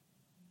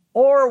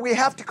 or we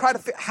have to try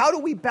to, how do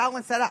we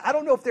balance that out? I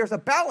don't know if there's a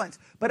balance,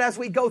 but as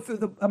we go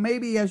through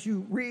maybe as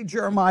you read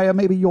Jeremiah,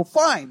 maybe you'll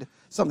find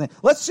something.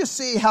 Let's just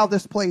see how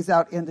this plays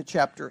out in the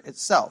chapter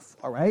itself,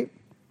 all right?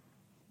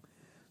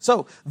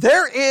 So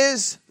there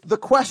is the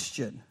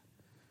question,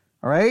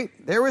 all right?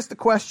 There is the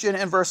question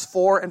in verse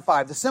 4 and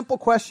 5. The simple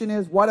question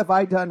is, what have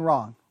I done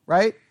wrong,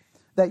 right?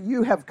 That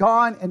you have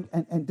gone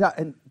and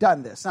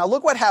done this. Now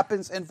look what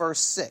happens in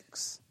verse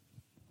 6.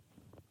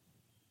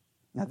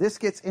 Now this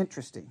gets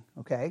interesting,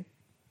 okay?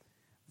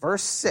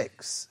 Verse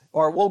 6,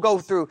 or we'll go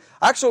through,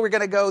 actually we're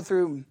going to go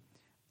through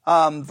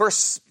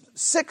verse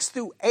 6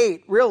 through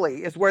 8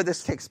 really is where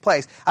this takes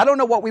place. I don't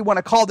know what we want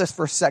to call this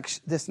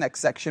this next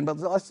section, but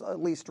let's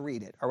at least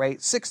read it, all right?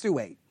 6 through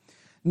 8.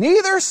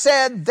 Neither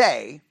said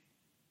they,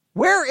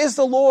 where is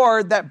the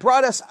Lord that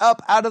brought us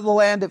up out of the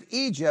land of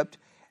Egypt,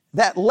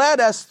 that led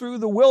us through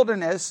the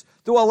wilderness,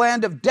 through a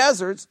land of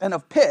deserts and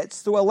of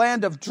pits, through a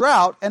land of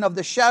drought and of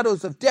the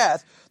shadows of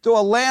death, through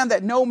a land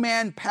that no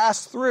man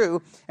passed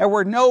through, and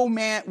where no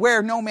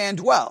man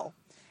dwell.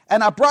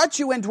 And I brought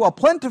you into a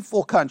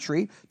plentiful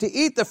country to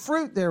eat the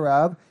fruit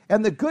thereof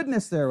and the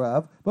goodness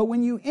thereof. But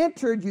when you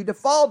entered, you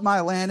defiled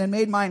my land and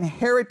made mine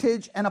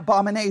heritage an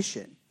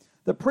abomination.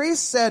 The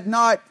priests said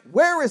not,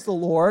 where is the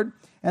Lord?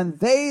 And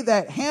they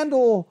that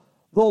handle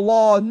the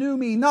law knew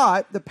me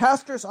not. The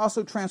pastors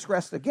also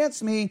transgressed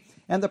against me,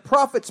 and the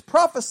prophets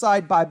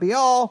prophesied by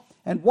Baal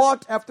and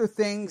walked after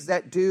things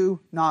that do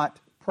not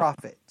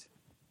profit.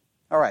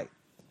 All right.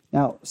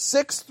 Now,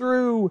 6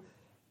 through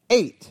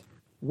 8.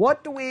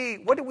 What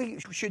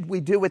should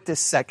we do with this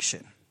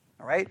section?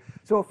 All right.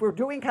 So if we're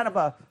doing kind of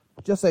a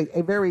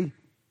very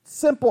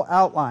simple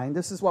outline,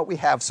 this is what we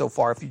have so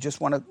far. If you just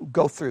want to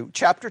go through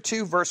chapter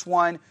 2, verse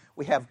 1,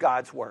 we have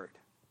God's word.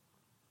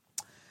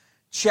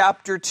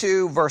 Chapter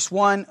 2, verse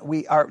 1,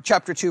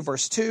 chapter 2,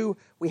 verse 2,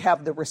 we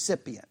have the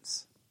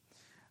recipients.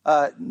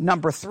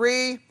 Number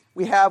 3,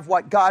 we have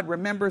what God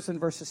remembers in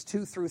verses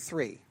 2 through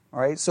 3. All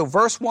right, so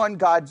verse 1,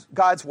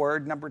 God's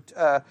word.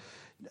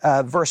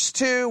 Verse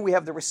 2, we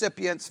have the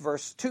recipients.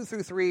 Verse 2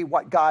 through 3,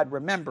 what God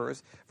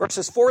remembers.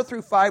 Verses 4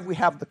 through 5, we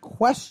have the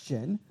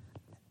question.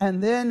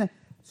 And then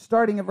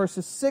starting in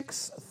verses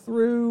 6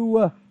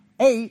 through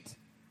 8,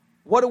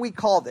 what do we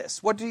call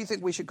this? What do you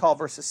think we should call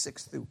verses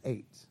 6 through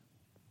 8?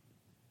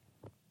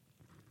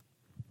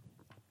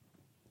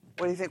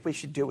 What do you think we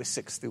should do with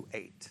 6 through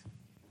 8?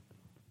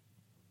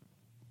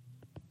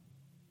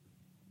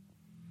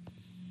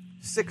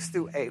 6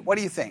 through 8. What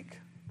do you think?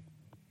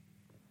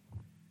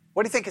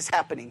 What do you think is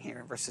happening here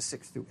in verses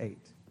 6 through 8?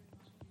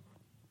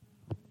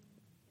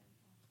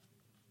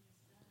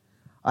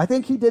 I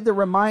think he did the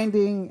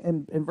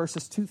reminding in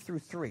verses 2 through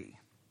 3.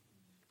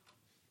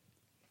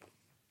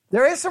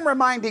 There is some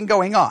reminding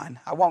going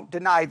on. I won't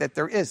deny that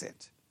there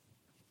isn't.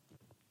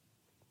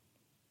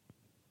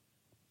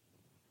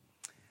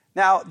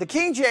 Now, the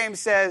King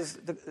James says,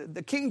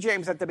 the King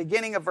James at the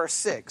beginning of verse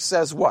 6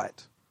 says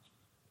what?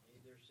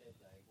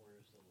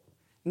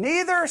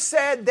 Neither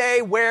said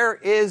they, where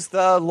is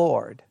the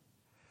Lord?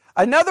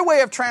 Another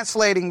way of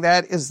translating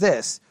that is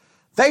this.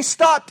 They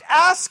stopped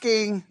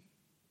asking,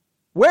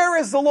 where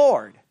is the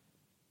Lord?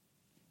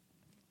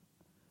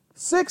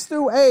 6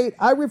 through 8,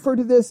 I refer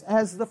to this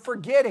as the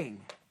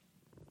forgetting.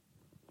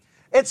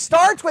 It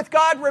starts with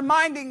God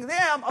reminding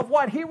them of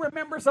what he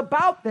remembers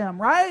about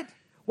them, right?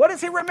 What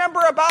does he remember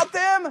about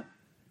them?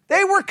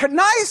 They were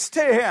nice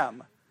to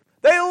him.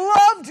 They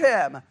loved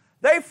him.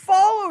 They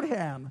followed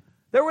him.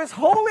 There was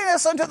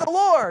holiness unto the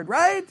Lord,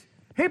 right?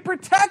 He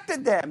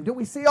protected them. Do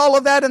we see all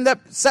of that in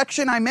that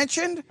section I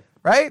mentioned,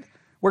 right?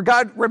 Where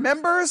God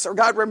remembers, or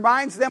God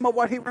reminds them of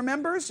what he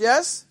remembers,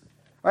 yes?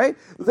 Right?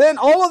 Then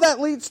all of that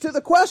leads to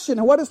the question.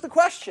 And what is the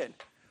question?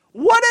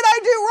 What did I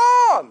do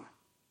wrong?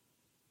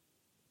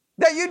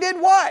 That you did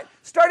what?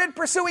 Started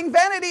pursuing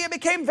vanity and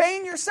became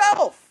vain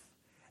yourself.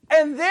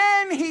 And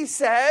then he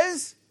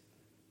says,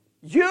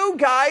 you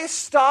guys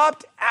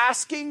stopped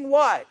asking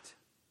what?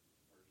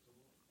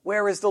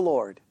 Where is the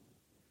Lord?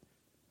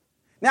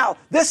 Now,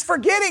 this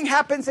forgetting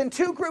happens in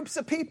two groups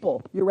of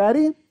people. You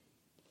ready?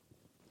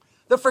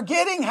 The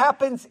forgetting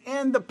happens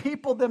in the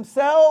people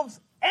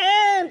themselves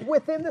and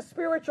within the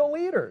spiritual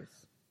leaders.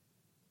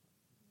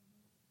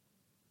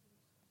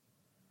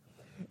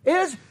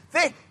 You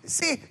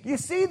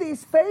see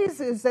these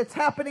phases that's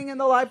happening in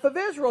the life of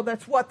Israel.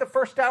 That's what the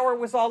first hour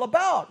was all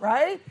about,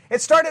 right?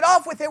 It started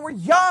off with they were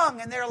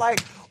young and they're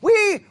like,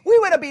 we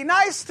want to be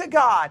nice to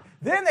God.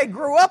 Then they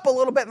grew up a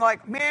little bit and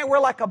like, man, we're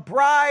like a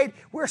bride.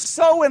 We're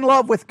so in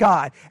love with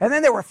God. And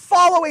then they were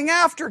following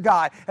after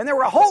God. And there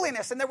were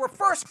holiness and there were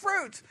first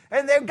fruits.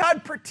 And then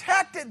God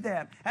protected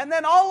them. And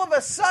then all of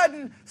a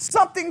sudden,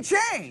 something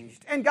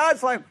changed. And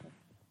God's like,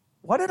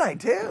 what did I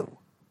do?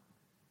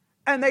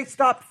 And they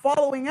stopped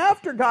following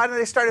after God and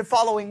they started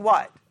following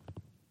what?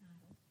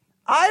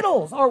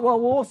 Idols. Or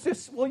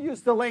we'll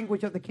use the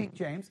language of the King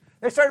James.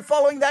 They started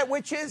following that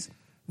which is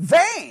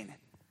vain.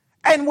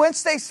 And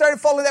once they started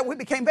following that, we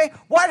became vain.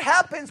 What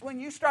happens when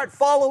you start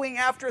following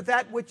after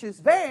that which is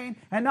vain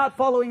and not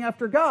following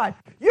after God?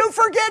 You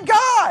forget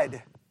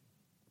God.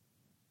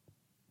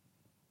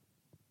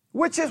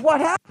 Which is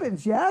what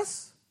happens,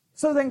 yes?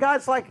 So then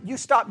God's like, you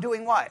stop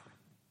doing what?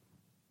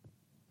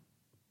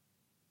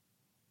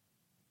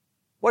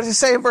 What does it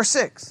say in verse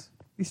 6?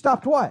 You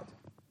stopped what?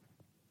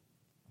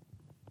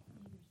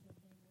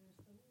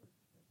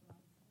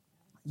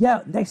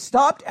 Yeah, they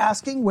stopped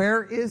asking,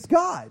 where is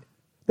God?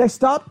 They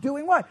stopped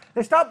doing what?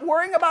 They stopped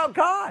worrying about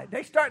God.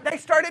 They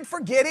started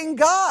forgetting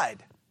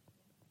God.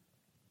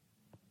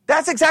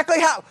 That's exactly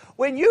how.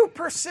 When you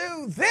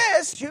pursue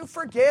this, you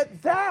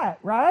forget that,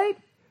 right?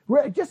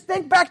 Just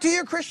think back to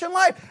your Christian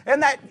life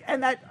and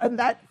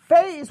that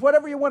phase,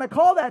 whatever you want to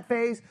call that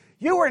phase.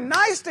 You were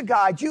nice to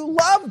God. You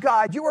loved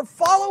God. You were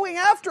following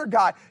after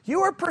God.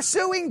 You were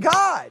pursuing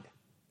God.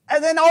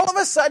 And then all of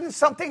a sudden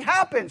something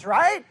happens,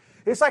 right?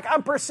 It's like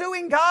I'm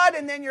pursuing God,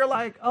 and then you're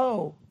like,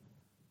 oh.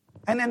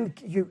 And then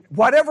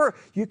whatever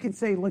you can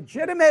say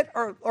legitimate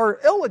or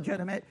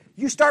illegitimate,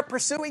 you start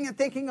pursuing and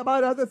thinking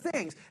about other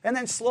things. And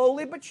then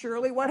slowly but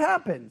surely what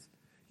happens?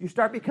 You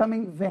start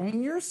becoming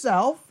vain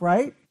yourself,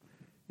 right?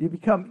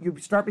 You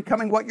start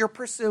becoming what you're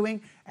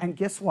pursuing, and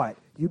guess what?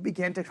 You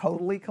begin to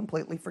totally,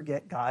 completely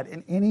forget God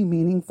in any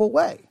meaningful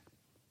way.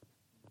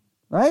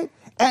 Right?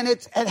 And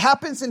it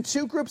happens in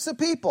two groups of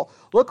people.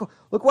 Look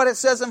what it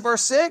says in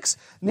verse 6.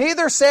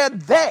 Neither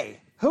said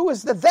they. Who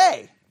is the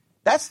they?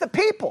 That's the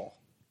people.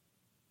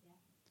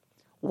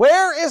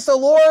 Where is the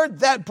Lord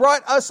that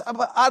brought us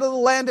out of the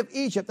land of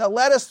Egypt, that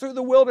led us through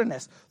the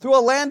wilderness, through a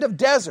land of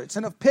deserts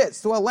and of pits,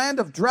 through a land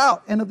of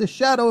drought and of the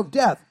shadow of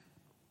death,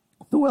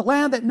 through a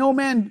land that no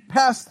man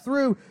passed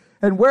through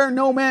and where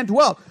no man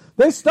dwelt?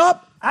 They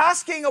stopped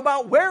asking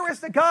about where is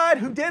the God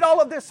who did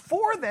all of this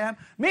for them,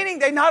 meaning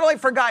they not only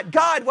forgot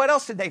God, what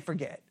else did they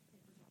forget?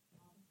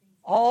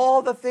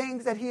 All the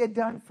things that he had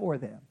done for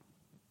them.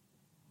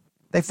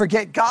 They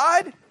forget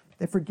God,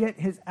 they forget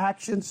his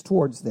actions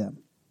towards them.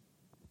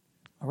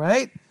 All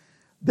right?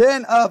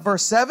 Then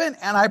verse 7,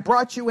 and I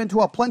brought you into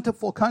a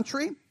plentiful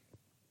country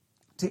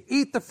to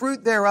eat the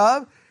fruit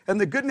thereof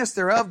and the goodness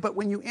thereof, but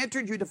when you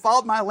entered, you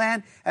defiled my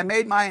land and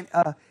made my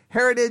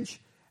heritage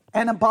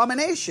an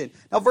abomination.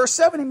 Now, verse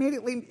 7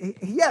 immediately,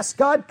 yes,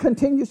 God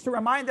continues to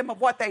remind them of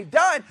what they've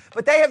done,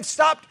 but they have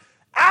stopped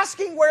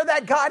asking where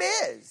that God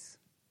is.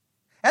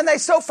 And they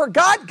so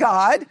forgot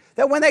God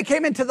that when they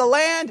came into the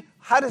land,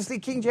 how does the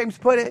King James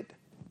put it?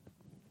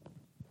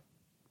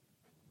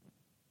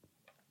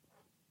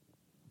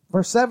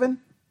 Verse 7.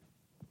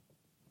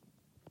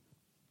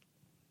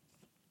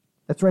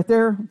 That's right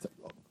there.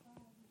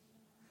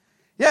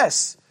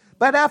 Yes.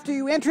 But after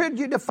you entered,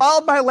 you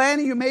defiled my land,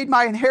 and you made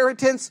my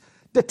inheritance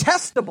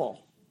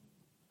detestable.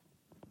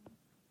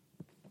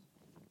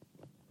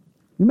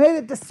 You made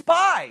it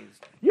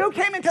despised. You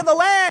came into the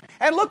land,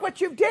 and look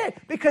what you did,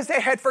 because they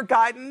had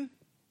forgotten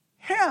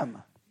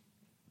him.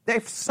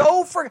 They've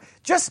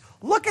just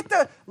look at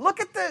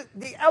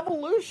the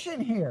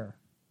evolution here.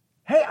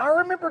 Hey, I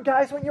remember,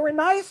 guys, when you were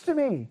nice to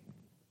me.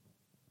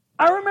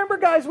 I remember,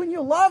 guys, when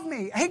you loved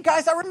me. Hey,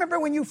 guys, I remember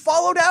when you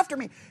followed after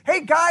me.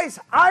 Hey, guys,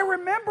 I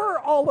remember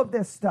all of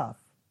this stuff.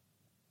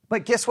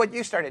 But guess what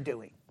you started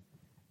doing?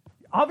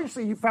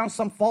 Obviously, you found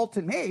some fault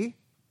in me.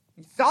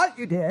 You thought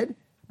you did.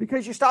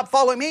 Because you stopped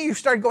following me, you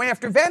started going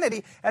after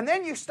vanity. And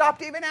then you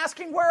stopped even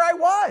asking where I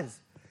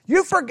was.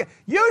 You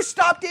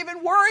stopped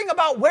even worrying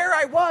about where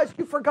I was.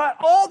 You forgot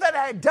all that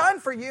I had done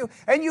for you.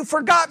 And you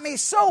forgot me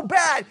so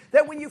bad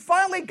that when you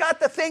finally got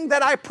the thing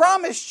that I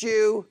promised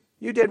you,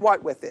 you did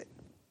what with it?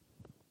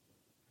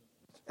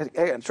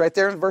 It's right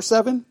there in verse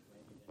 7.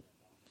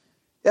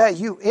 Yeah,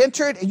 you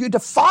entered and you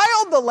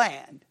defiled the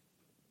land.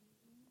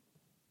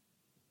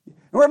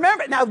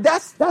 Remember, now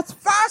that's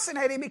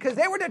fascinating, because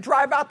they were to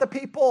drive out the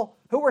people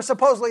who were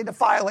supposedly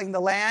defiling the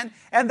land,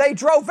 and they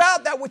drove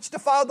out that which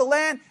defiled the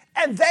land,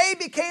 and they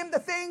became the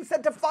things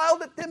that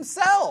defiled it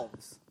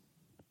themselves.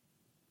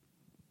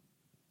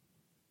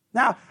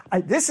 Now,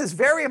 this is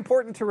very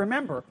important to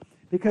remember,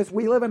 because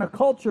we live in a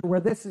culture where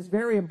this is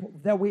very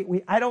important,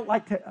 that I don't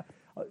like to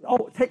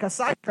take a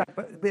sidetrack,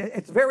 but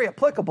it's very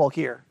applicable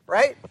here,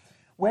 right?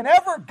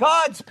 Whenever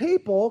God's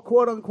people,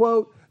 quote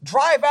unquote,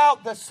 drive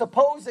out the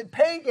supposed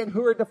pagan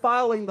who are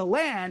defiling the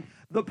land,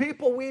 the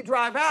people we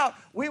drive out,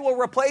 we will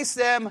replace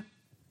them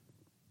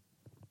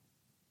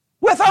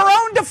with our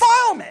own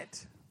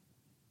defilement.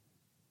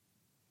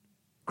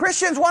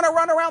 Christians want to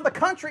run around the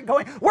country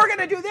going, we're going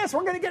to do this,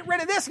 we're going to get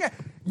rid of this.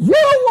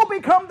 You will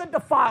become the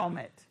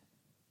defilement.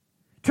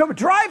 To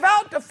drive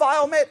out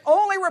defilement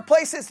only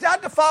replaces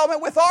that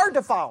defilement with our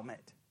defilement.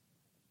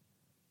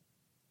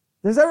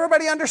 Does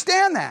everybody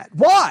understand that?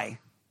 Why?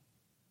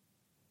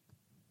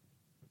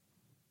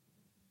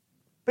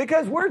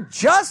 Because we're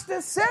just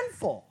as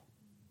sinful.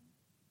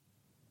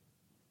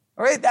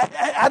 All right?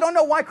 I don't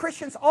know why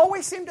Christians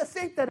always seem to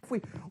think that if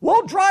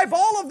we'll drive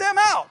all of them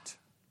out.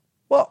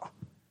 Well,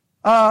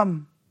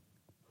 I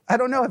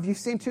don't know. Have you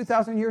seen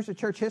 2,000 years of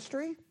church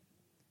history?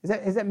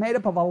 Is it made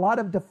up of a lot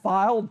of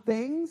defiled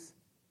things?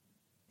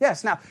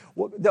 Yes, now,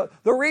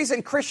 the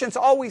reason Christians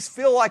always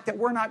feel like that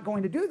we're not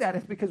going to do that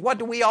is because what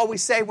do we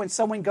always say when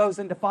someone goes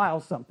and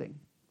defiles something?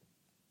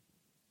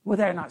 Well,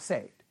 they're not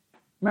saved.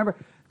 Remember,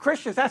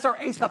 Christians, that's our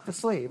ace up the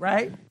sleeve,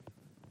 right?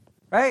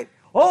 Right?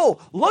 Oh,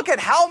 look at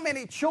how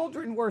many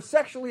children were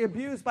sexually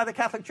abused by the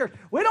Catholic Church.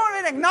 We don't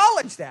even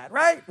acknowledge that,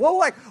 right?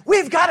 Well,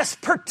 we've got to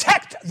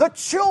protect the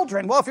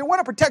children. Well, if you want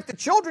to protect the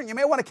children, you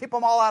may want to keep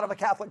them all out of a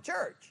Catholic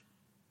church.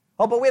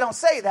 Oh, but we don't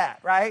say that,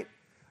 right?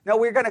 No,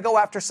 we're going to go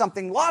after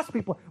something lost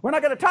people. We're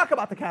not going to talk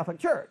about the Catholic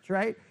Church,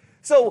 right?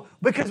 So,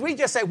 because we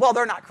just say, well,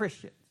 they're not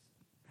Christians.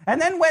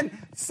 And then when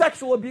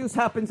sexual abuse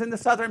happens in the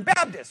Southern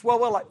Baptists, well,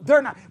 we're like,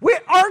 they're not.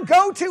 Our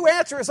go-to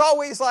answer is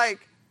always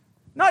like,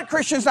 not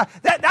Christians. Not.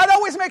 That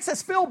always makes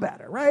us feel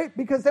better, right?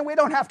 Because then we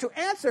don't have to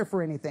answer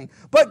for anything.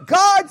 But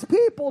God's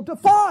people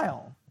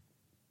defile.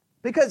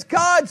 Because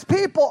God's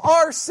people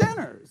are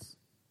sinners.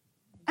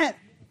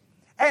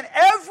 And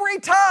every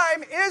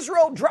time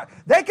Israel,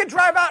 they could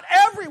drive out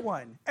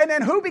everyone. And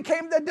then who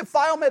became the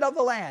defilement of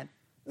the land?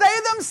 They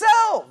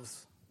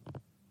themselves.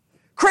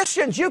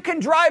 Christians, you can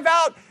drive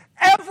out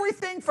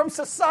everything from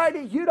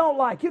society you don't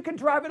like. You can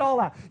drive it all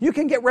out. You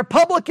can get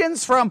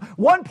Republicans from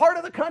one part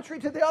of the country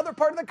to the other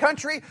part of the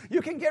country.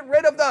 You can get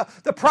rid of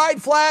the pride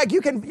flag.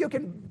 You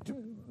can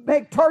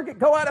make Target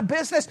go out of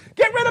business.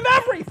 Get rid of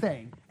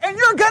everything. And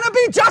you're going to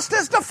be just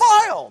as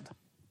defiled.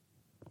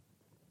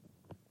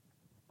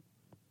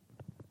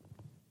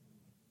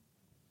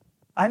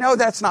 I know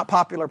that's not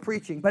popular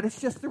preaching, but it's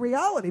just the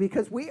reality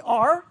because we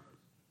are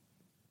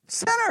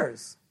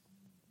sinners.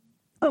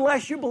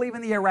 Unless you believe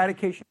in the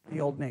eradication of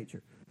the old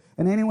nature.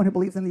 And anyone who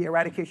believes in the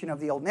eradication of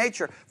the old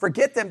nature,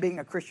 forget them being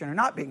a Christian or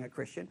not being a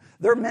Christian.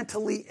 They're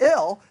mentally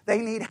ill. They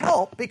need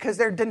help because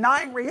they're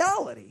denying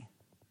reality.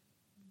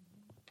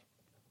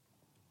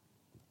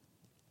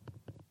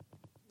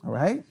 All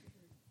right?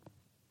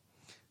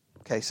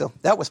 Okay, so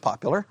that was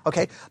popular.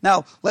 Okay,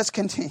 now let's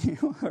continue.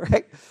 All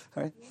right?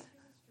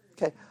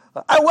 Okay.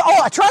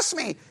 Trust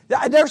me,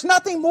 there's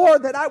nothing more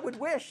that I would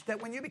wish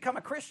that when you become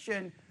a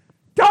Christian,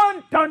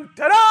 dun, dun,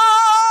 da-da,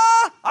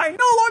 I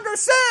no longer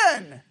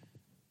sin.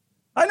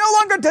 I no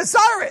longer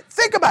desire it.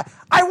 Think about it.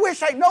 I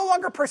wish I no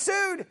longer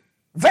pursued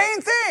vain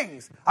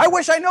things. I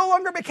wish I no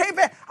longer became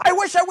vain. I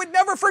wish I would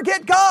never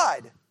forget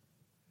God.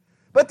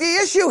 But the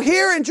issue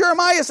here in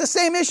Jeremiah is the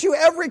same issue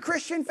every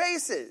Christian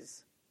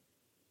faces.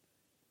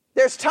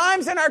 There's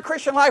times in our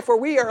Christian life where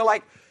we are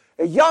like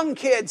a young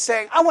kid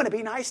saying, I want to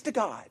be nice to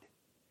God.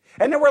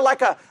 And then we're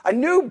like a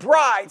new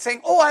bride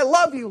saying, oh, I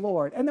love you,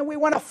 Lord. And then we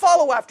want to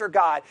follow after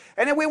God.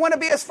 And then we want to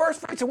be his first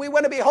fruits and we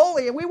want to be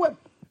holy.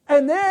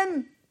 And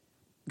then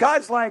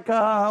God's like,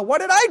 what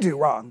did I do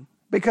wrong?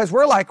 Because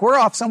we're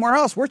off somewhere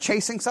else. We're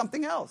chasing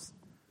something else.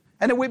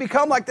 And then we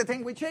become like the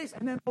thing we chase.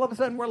 And then all of a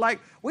sudden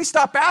we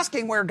stop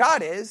asking where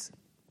God is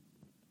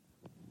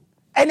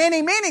in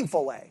any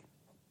meaningful way.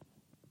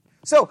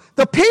 So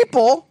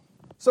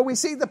we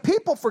see the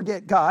people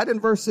forget God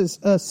in verses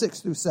 6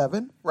 through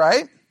 7,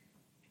 right?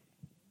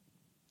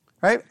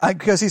 Right?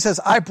 Because he says,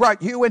 I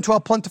brought you into a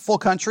plentiful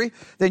country.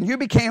 Then you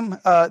became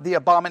the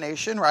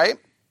abomination, right?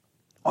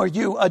 Or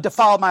you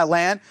defiled my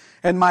land,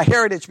 and my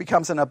heritage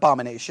becomes an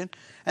abomination.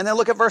 And then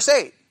look at verse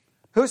 8.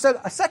 Who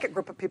said a second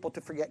group of people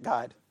to forget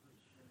God?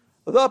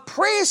 The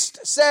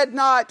priest said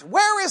not,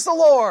 where is the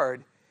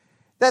Lord?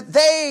 That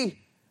they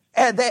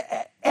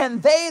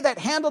that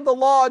handled the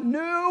law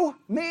knew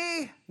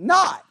me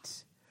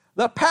not.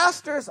 The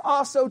pastors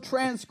also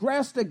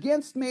transgressed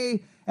against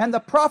me, and the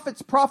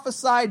prophets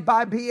prophesied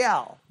by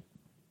Baal.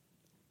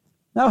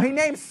 Now, he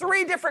names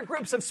 3 different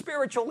groups of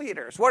spiritual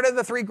leaders. What are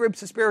the 3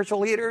 groups of spiritual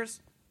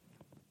leaders?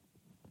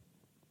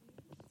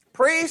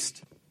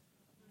 Priests,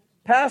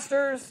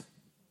 pastors,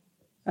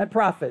 and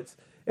prophets.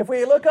 If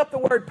we look up the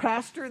word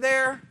pastor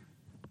there,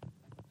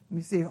 let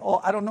me see.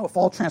 I don't know if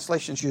all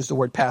translations use the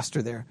word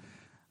pastor there.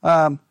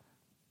 The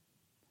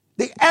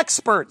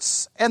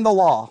experts in the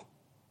law.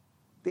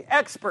 The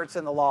experts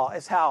in the law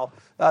is how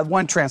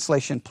one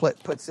translation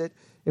puts it.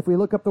 If we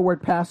look up the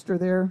word pastor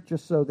there,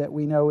 just so that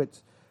we know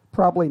it's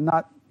probably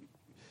not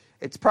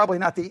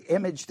the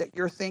image that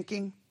you're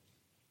thinking,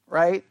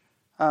 right?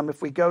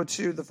 If we go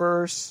to the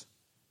verse,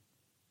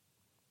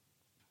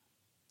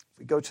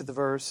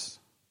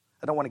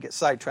 I don't want to get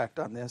sidetracked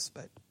on this,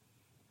 but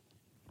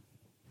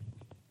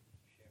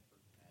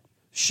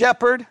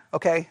shepherd.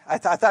 Okay, I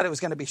thought it was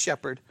going to be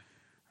shepherd.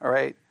 All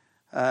right,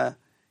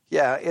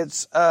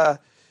 it's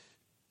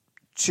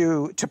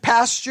to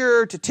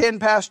pasture, to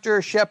tend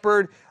pasture,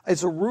 shepherd.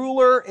 It's a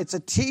ruler. It's a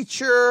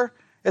teacher.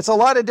 It's a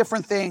lot of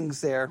different things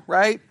there,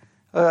 right?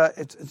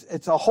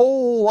 It's a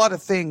whole lot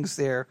of things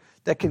there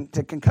that can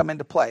come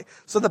into play.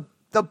 So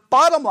the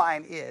bottom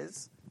line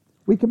is,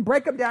 we can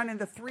break them down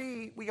into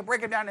 3. We can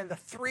break them down into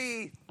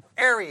 3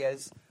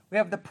 areas. We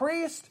have the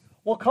priest.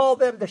 We'll call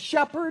them the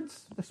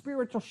shepherds, the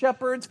spiritual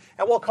shepherds,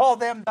 and we'll call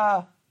them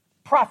the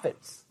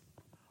prophets.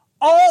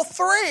 All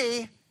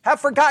 3 have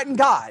forgotten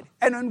God.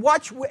 And in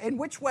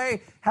which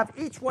way have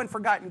each one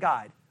forgotten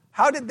God?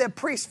 How did the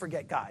priest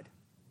forget God?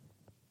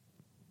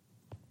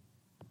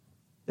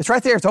 It's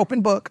right there. It's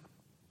open book.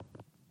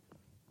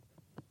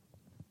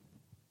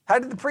 How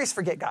did the priest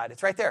forget God?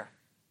 It's right there.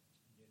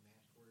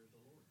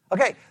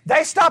 Okay,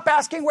 they stop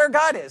asking where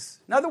God is.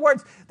 In other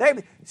words,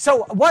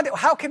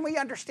 how can we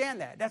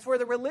understand that? That's where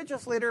the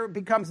religious leader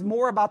becomes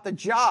more about the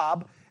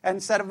job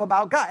instead of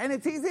about God. And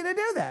it's easy to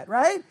do that,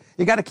 right?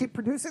 You got to keep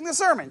producing the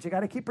sermons. You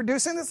got to keep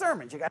producing the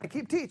sermons. You got to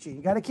keep teaching.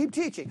 You got to keep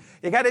teaching.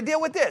 You got to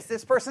deal with this.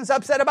 This person's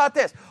upset about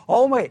this.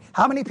 Oh, wait,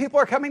 how many people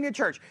are coming to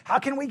church? How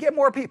can we get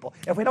more people?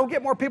 If we don't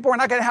get more people, we're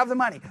not going to have the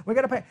money. We're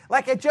going to pay.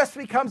 Like, it just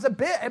becomes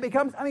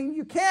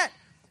you can't.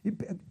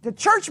 The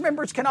church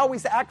members can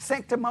always act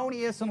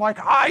sanctimonious and like,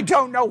 I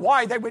don't know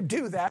why they would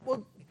do that.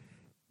 Well,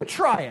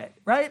 try it,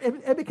 right?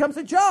 It becomes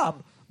a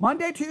job.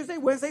 Monday, Tuesday,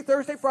 Wednesday,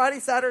 Thursday, Friday,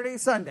 Saturday,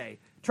 Sunday.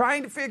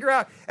 Trying to figure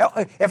out,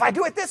 if I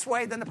do it this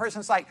way, then the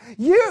person's like,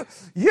 you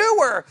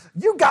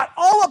got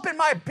all up in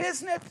my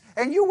business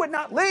and you would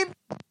not leave.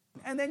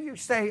 And then you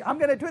say, I'm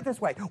going to do it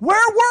this way.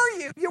 Where were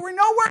you? You were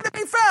nowhere to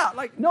be found.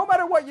 Like, no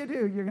matter what you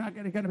do, you're not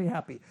going to be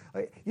happy.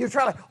 You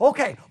try like,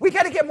 okay, we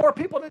got to get more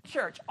people to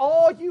church.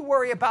 All you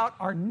worry about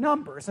are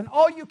numbers, and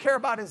all you care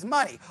about is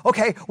money.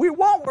 Okay, we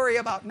won't worry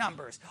about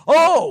numbers.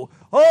 Oh,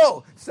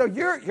 so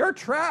you're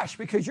trash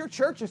because your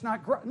church is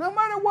not growing. No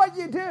matter what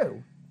you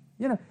do.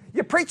 You know,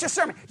 you preach a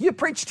sermon. You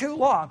preach too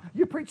long.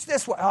 You preach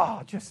this way.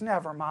 Oh, just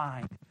never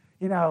mind.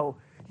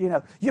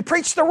 You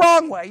preach the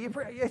wrong way.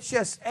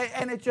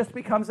 It just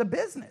becomes a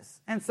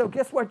business. And so,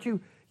 guess what? You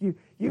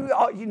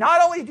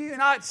not only do you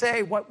not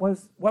say what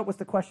was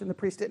the question the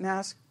priest didn't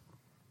ask.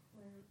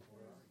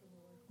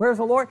 Where's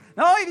the Lord?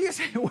 Not only do you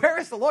say where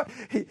is the Lord,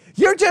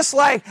 you're just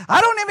like,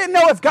 I don't even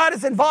know if God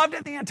is involved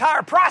in the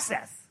entire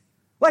process.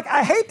 Like,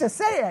 I hate to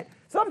say it.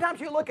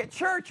 Sometimes you look at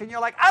church and you're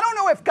like, I don't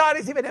know if God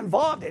is even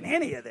involved in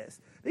any of this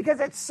because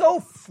it's so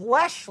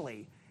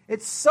fleshly.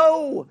 It's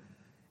so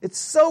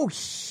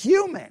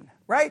human,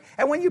 right?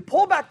 And when you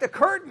pull back the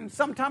curtain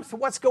sometimes to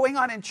what's going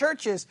on in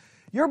churches,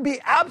 you'll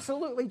be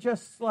absolutely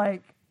just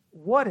like,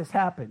 what has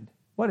happened?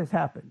 What has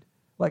happened?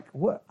 Like,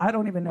 what? I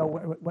don't even know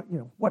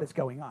what is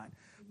going on.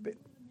 But,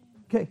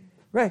 okay,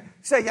 right.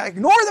 So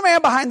ignore the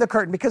man behind the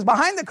curtain because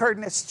behind the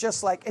curtain it's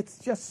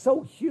just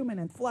so human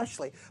and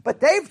fleshly. But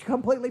they've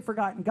completely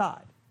forgotten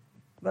God.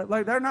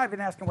 They're not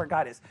even asking where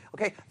God is.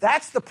 Okay,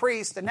 that's the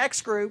priest. The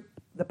next group,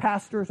 the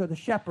pastors or the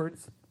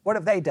shepherds, what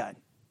have they done?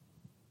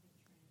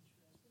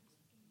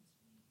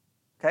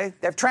 Okay,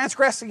 they've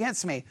transgressed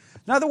against me.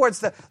 In other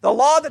words, the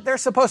law that they're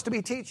supposed to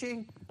be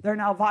teaching, they're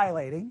now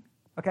violating.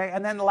 Okay,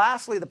 and then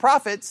lastly, the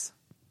prophets.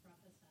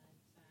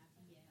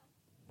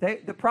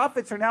 The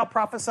prophets are now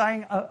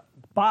prophesying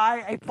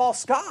by a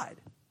false god.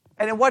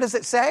 And then what does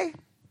it say?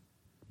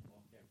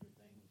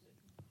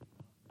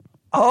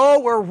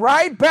 Oh, we're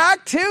right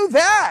back to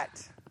that.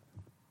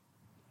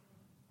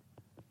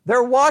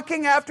 They're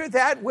walking after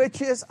that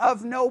which is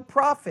of no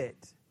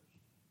profit.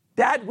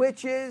 That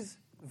which is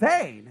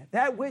vain.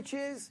 That which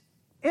is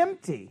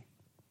empty.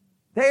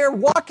 They are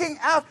walking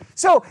out.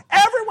 So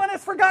everyone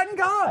has forgotten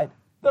God.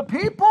 The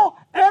people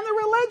and the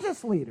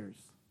religious leaders.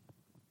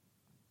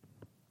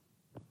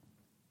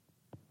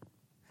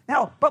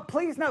 Now, but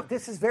please note,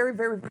 this is very,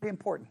 very, very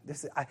important.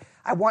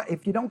 I want,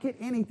 if you don't get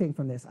anything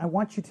from this, I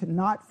want you to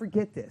not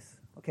forget this.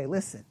 Okay,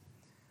 listen.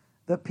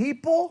 The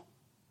people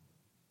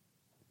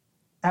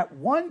at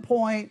one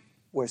point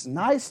was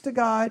nice to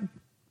God,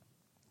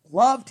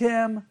 loved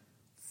Him,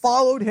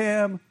 followed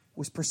Him,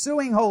 was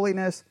pursuing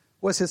holiness,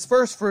 was His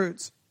first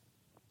fruits,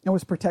 and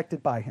was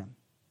protected by Him.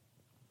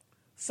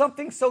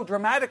 Something so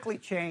dramatically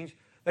changed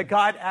that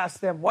God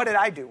asked them, what did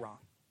I do wrong?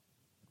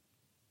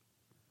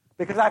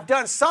 Because I've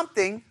done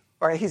something,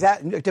 or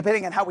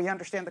depending on how we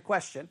understand the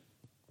question,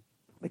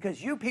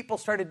 because you people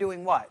started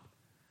doing what?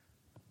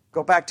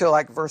 Go back to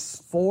like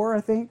verse 4,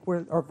 I think,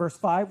 or verse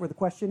 5, where the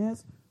question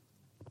is.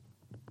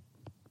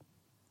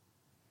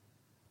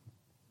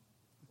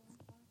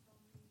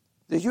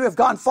 That you have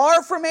gone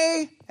far from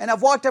me and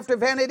have walked after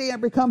vanity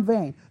and become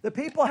vain. The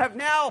people have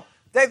now,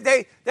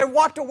 they've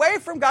walked away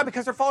from God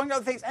because they're following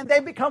other things, and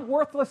they become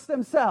worthless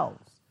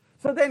themselves.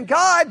 So then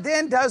God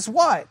then does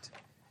what?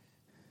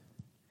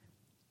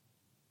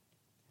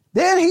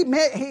 Then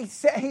he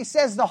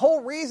says the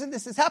whole reason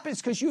this has happened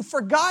is because you've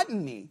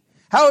forgotten me.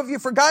 How have you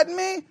forgotten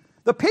me?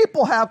 The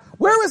people have.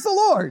 Where is the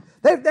Lord?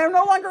 They're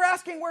no longer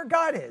asking where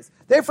God is.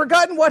 They've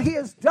forgotten what He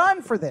has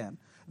done for them.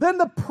 Then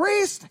the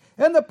priests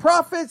and the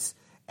prophets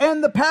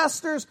and the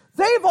pastors,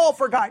 they've all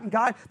forgotten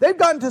God. They've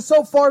gotten to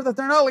so far that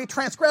they're not only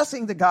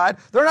transgressing to God,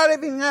 they're not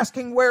even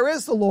asking where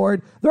is the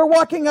Lord. They're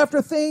walking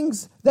after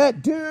things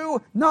that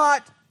do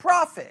not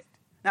profit.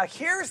 Now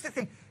here's the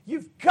thing.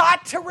 You've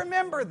got to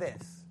remember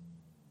this.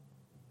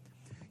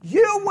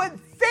 You would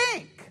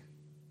think,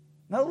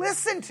 now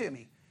listen to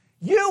me,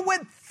 you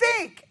would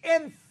think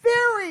in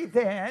theory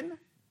then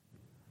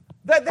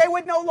that they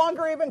would no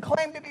longer even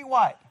claim to be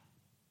what?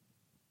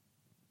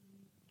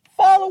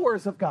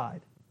 Followers of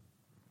God.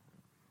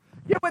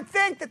 You would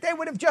think that they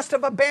would have just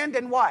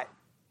abandoned what?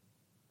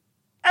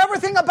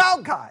 Everything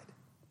about God.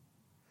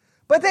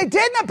 But they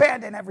didn't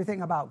abandon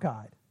everything about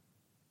God.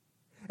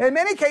 In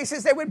many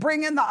cases, they would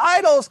bring in the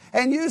idols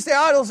and use the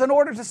idols in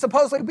order to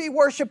supposedly be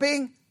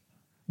worshiping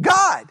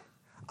God.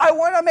 I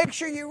want to make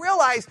sure you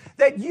realize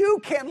that you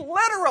can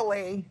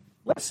literally,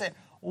 listen,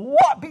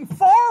 be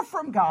far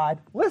from God.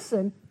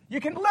 Listen, you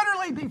can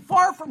literally be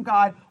far from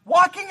God,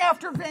 walking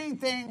after vain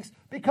things,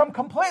 become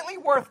completely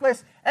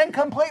worthless, and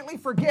completely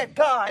forget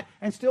God,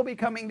 and still be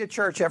coming to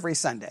church every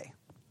Sunday.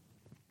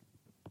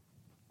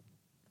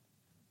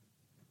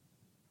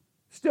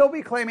 Still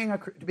be claiming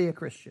to be a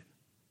Christian.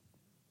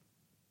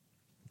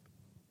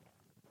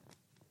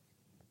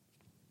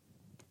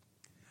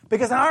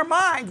 Because in our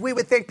mind, we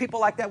would think people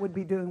like that would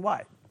be doing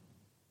what?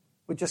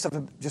 Would just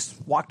have just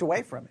walked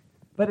away from it.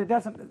 But it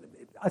doesn't.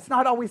 It's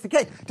not always the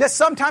case. Just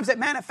sometimes it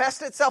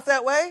manifests itself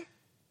that way.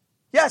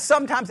 Yes,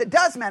 sometimes it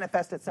does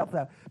manifest itself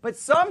that way. But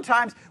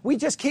sometimes we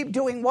just keep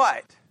doing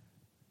what?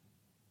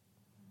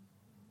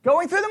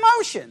 Going through the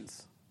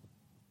motions.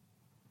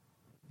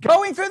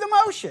 Going through the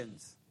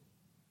motions.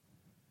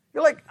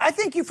 You're like, I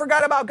think you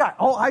forgot about God.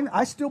 Oh,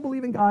 I still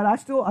believe in God. I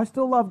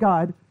still love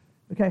God.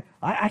 Okay,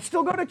 I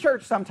still go to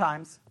church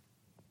sometimes.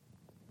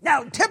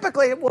 Now,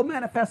 typically, it will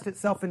manifest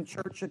itself in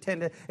church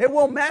attendance. It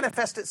will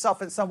manifest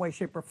itself in some way,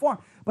 shape, or form.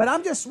 But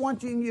I'm just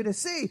wanting you to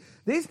see,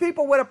 these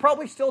people would have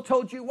probably still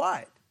told you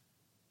what?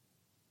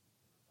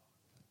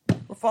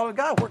 We're following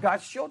God. We're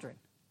God's children.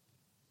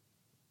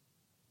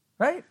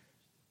 Right?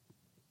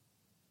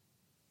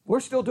 We're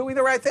still doing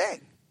the right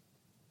thing.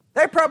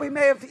 They probably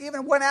may have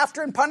even went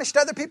after and punished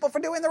other people for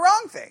doing the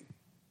wrong thing.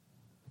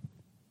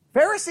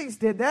 Pharisees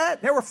did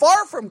that. They were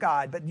far from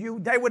God, but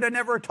they would have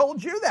never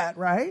told you that,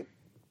 right?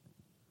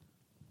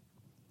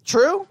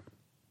 True?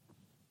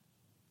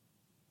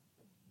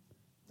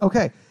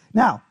 Okay,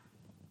 now.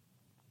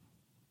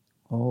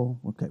 We're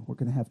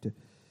going to have to,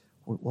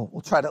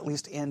 we'll try to at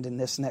least end in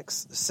this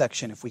next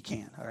section if we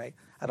can, all right?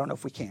 I don't know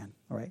if we can,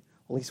 all right?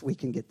 At least we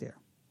can get there,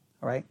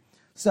 all right?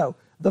 So,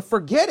 the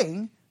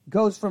forgetting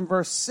goes from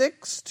verse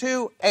 6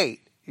 to 8.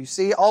 You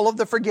see all of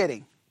the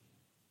forgetting,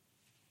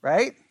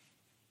 right?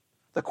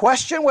 The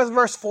question was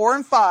verse 4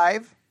 and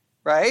 5,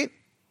 right?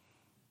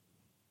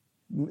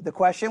 The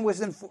question was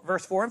in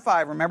verse 4 and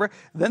 5, remember?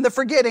 Then the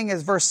forgetting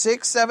is verse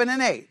 6, 7,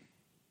 and 8,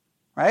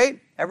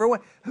 right?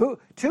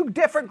 Two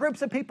different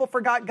groups of people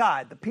forgot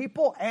God, the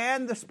people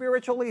and the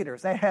spiritual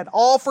leaders. They had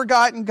all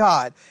forgotten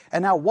God.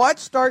 And now what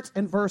starts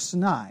in verse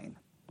 9?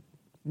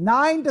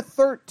 9 to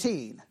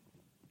 13.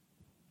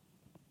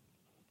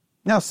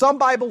 Now, some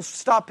Bibles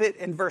stop it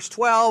in verse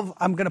 12.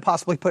 I'm going to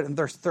possibly put it in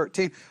verse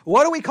 13.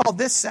 What do we call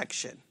this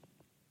section?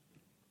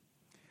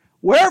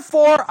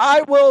 Wherefore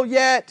I will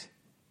yet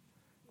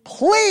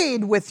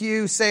plead with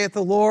you, saith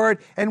the Lord,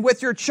 and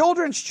with your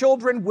children's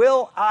children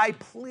will I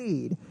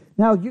plead.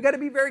 Now, you got to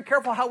be very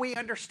careful how we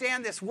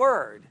understand this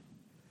word.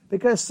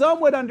 Because some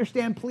would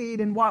understand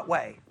plead in what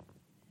way?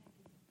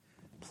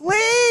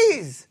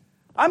 Please!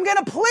 I'm going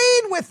to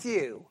plead with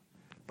you.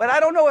 But I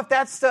don't know if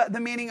that's the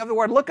meaning of the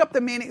word. Look up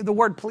the meaning of the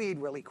word plead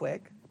really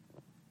quick.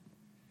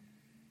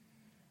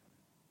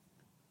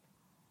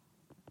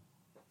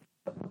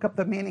 Look up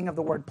the meaning of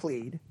the word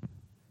plead.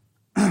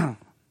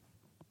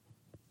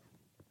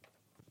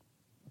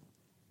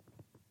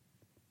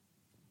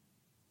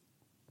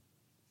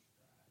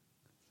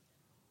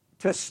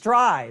 To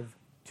strive,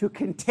 to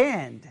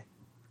contend.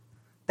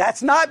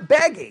 That's not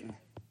begging.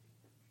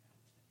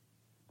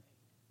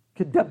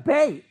 To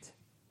debate,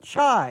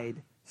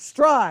 chide,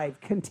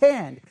 strive,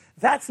 contend.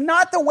 That's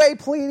not the way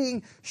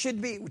pleading should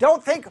be.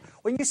 Don't think,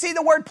 when you see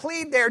the word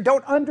plead there,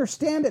 don't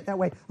understand it that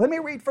way. Let me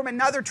read from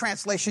another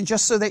translation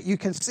just so that you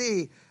can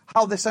see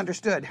how this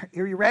understood.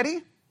 Are you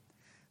ready?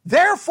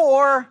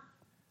 Therefore,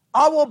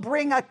 I will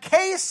bring a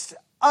case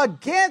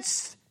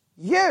against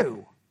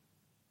you.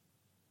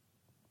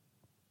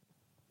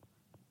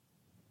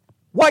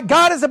 What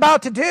God is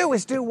about to do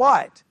is do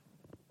what?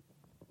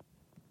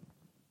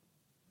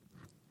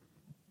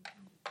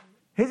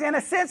 He's in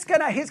a sense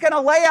he's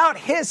gonna lay out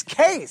his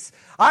case.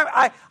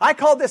 I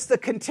call this the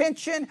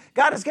contention.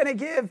 God is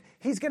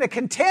he's gonna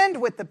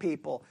contend with the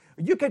people.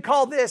 You could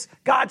call this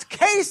God's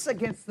case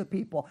against the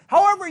people.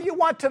 However you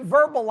want to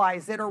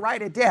verbalize it or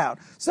write it down.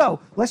 So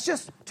let's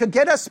to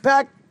get us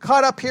back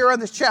caught up here on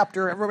this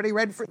chapter. Everybody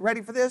ready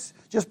for this?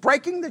 Just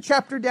breaking the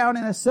chapter down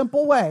in a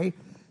simple way.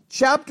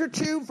 Chapter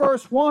 2,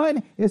 verse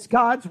 1 is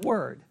God's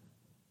word.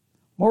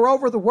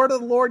 Moreover, the word of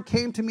the Lord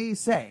came to me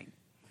saying,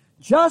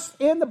 just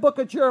in the book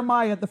of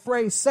Jeremiah, the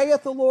phrase,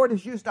 saith the Lord,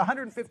 is used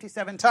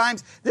 157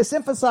 times. This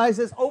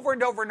emphasizes over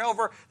and over and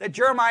over that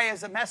Jeremiah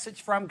is a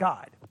message from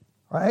God.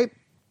 Right?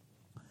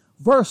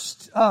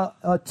 Verse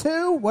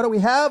 2, what do we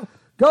have?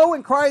 Go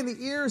and cry in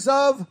the ears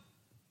of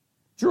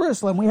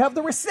Jerusalem. We have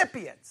the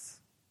recipients.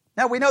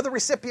 Now, we know the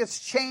recipients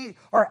change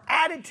or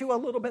added to a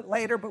little bit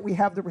later, but we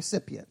have the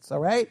recipients, all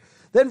right?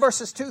 Then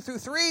verses 2 through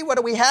 3, what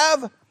do we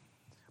have?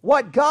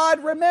 What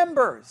God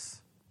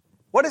remembers.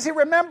 What does he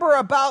remember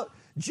about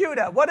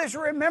Judah? What does he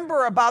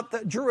remember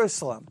about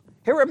Jerusalem?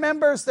 He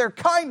remembers their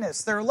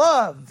kindness, their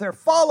love, their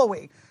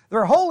following,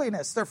 their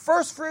holiness, their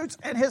first fruits,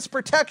 and his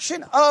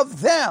protection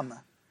of them.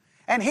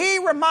 And he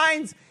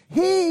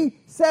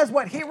says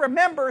what he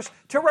remembers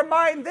to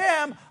remind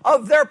them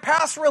of their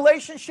past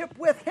relationship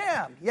with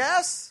him.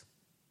 Yes?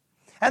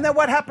 And then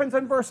what happens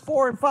in verse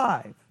 4 and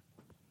 5?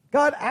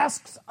 God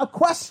asks a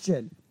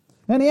question.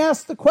 And he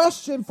asks the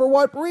question for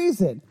what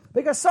reason?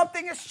 Because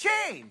something has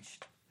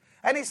changed.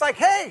 And he's like,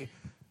 hey,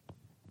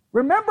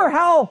 remember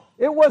how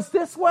it was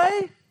this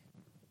way?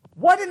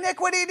 What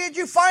iniquity did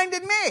you find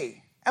in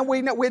me? And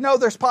we know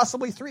there's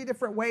possibly 3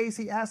 different ways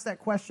he asked that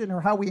question or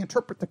how we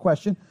interpret the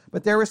question,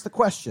 but there is the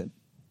question.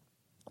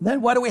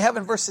 Then what do we have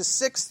in verses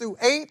 6 through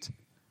 8?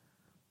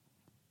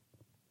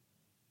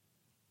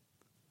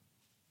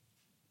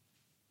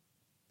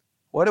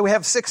 What do we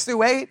have 6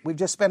 through 8? We've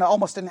just spent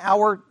almost an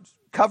hour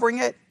covering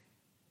it.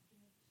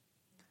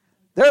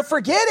 They're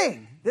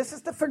forgetting. This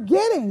is the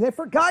forgetting. They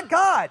forgot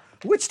God.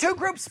 Which 2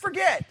 groups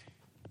forget?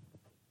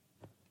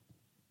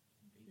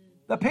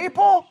 The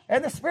people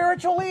and the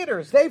spiritual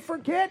leaders. They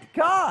forget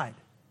God.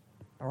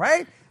 All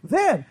right?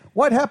 Then,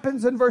 what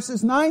happens in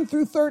verses 9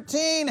 through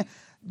 13?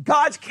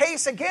 God's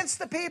case against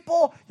the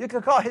people. You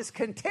could call his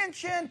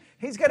contention.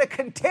 He's going to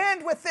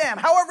contend with them.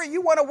 However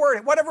you want to word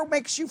it. Whatever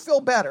makes you feel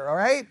better. All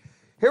right?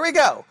 Here we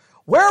go.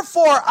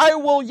 Wherefore I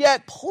will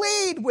yet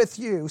plead with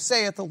you,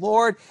 saith the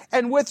Lord,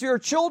 and with your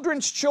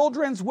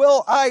children's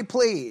will I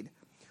plead.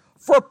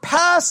 For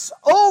pass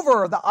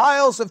over the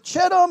isles of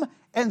Chittim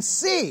and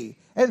see,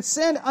 and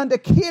send unto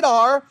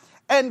Kedar,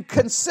 and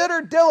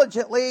consider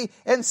diligently,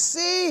 and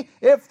see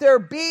if there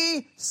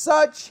be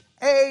such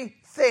a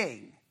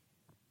thing.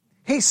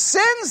 He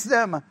sends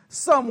them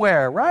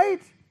somewhere,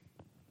 right?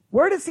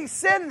 Where does he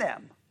send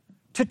them?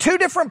 To 2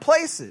 different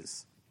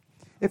places.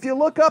 If you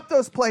look up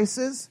those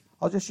places,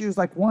 I'll just use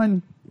like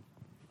one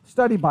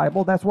study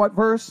Bible. That's what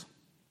verse?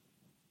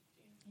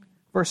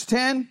 Verse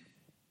 10.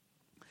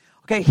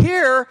 Okay,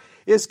 here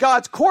is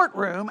God's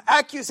courtroom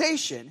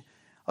accusation.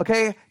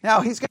 Okay,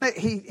 now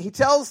he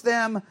tells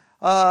them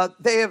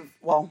looking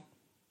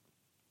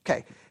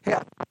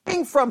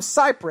from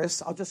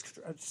Cyprus, I'll just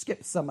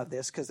skip some of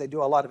this because they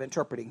do a lot of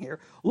interpreting here.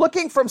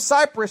 Looking from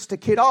Cyprus to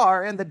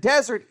Kedar in the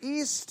desert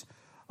east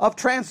of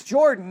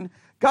Transjordan,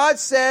 God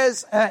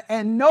says,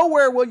 and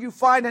nowhere will you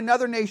find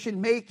another nation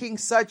making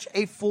such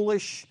a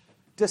foolish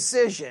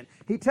decision.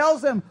 He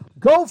tells them,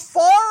 go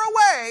far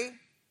away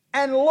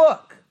and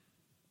look.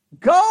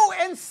 Go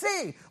and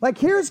see. Like,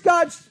 here's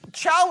God's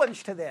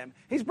challenge to them.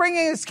 He's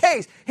bringing his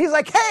case. He's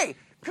like, hey,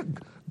 go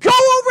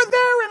over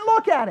there and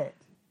look at it.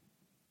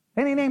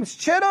 And he names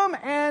Chittim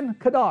and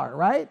Kedar,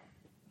 right?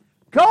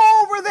 Go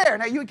over there.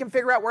 Now, you can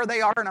figure out where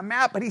they are on a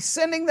map, but he's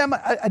sending them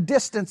a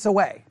distance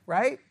away,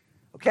 right?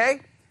 Okay?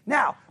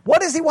 Now,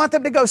 what does he want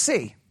them to go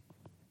see?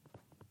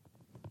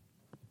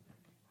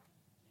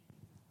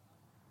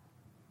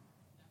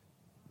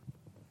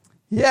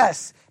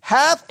 Yes,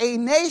 hath a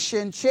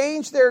nation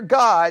changed their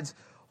gods,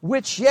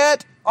 which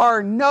yet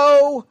are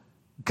no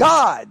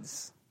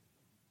gods.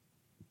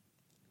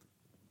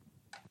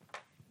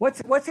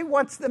 What's he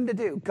wants them to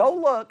do? Go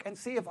look and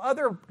see if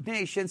other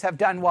nations have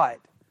done what?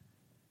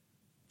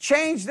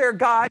 Change their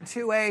God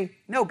to a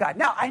no God.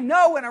 Now, I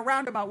know in a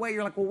roundabout way,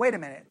 you're like, well, wait a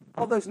minute.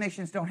 All those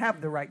nations don't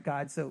have the right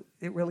God, so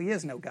it really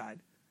is no God.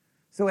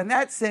 So in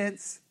that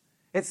sense,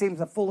 it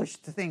seems a foolish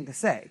thing to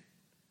say.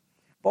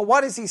 But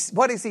what's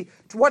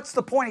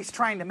the point he's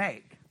trying to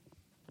make?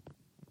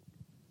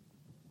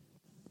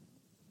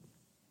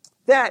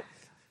 That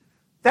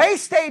they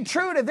stayed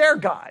true to their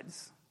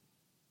gods.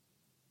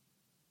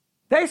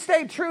 They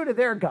stayed true to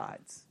their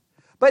gods.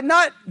 But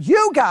not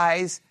you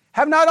guys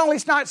have not only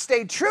not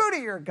stayed true to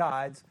your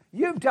gods,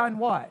 you've done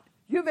what?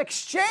 You've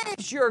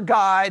exchanged your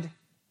God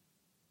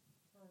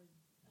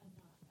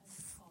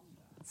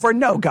for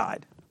no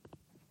God.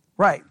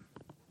 Right.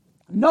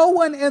 No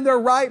one in their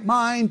right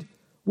mind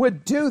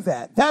would do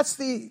that. That's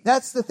the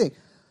thing.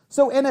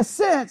 So in a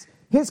sense,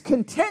 his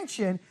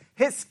contention,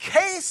 his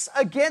case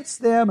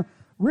against them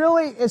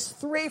really is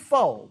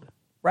threefold,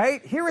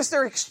 right? Here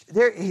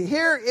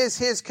is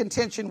his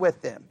contention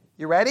with them.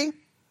 You ready?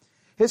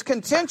 His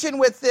contention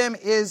with them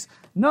is,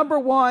 number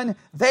one,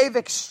 they've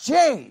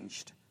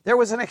exchanged. There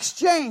was an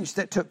exchange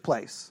that took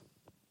place.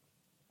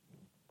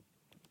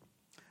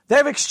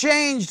 They've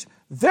exchanged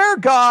their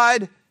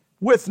God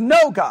with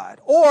no God.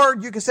 Or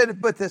you can say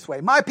it put this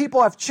way. My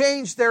people have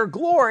changed their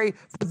glory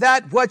for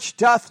that which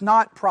doth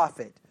not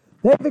profit.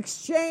 They've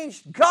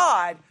exchanged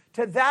God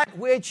to that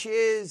which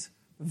is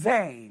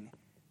vain,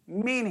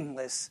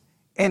 meaningless,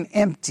 and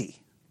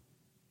empty.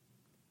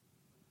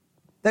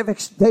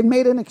 They've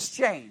made an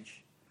exchange.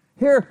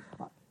 Here,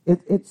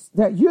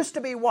 that used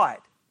to be what?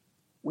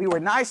 We were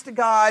nice to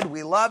God.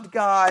 We loved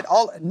God.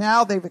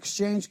 Now they've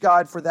exchanged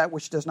God for that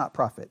which does not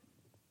profit.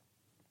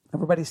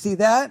 Everybody see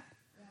that?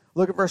 Yeah.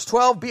 Look at verse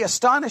 12. Be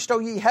astonished, O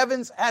ye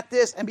heavens, at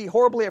this, and be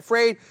horribly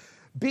afraid.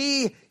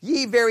 Be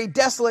ye very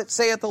desolate,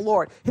 saith the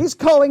Lord. He's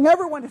calling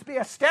everyone to be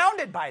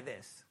astounded by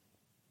this.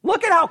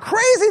 Look at how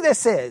crazy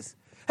this is.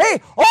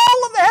 Hey,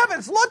 all of the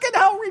heavens, look at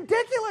how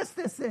ridiculous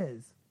this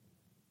is.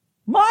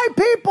 My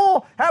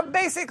people have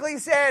basically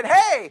said,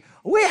 hey,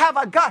 we have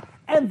a God.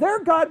 And their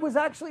God was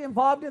actually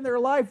involved in their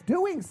life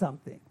doing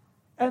something.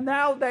 And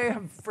now they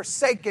have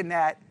forsaken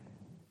that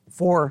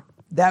for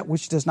that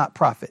which does not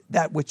profit,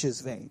 that which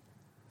is vain.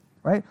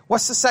 Right?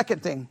 What's the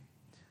second thing?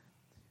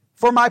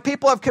 For my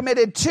people have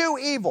committed two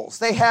evils.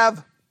 They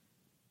have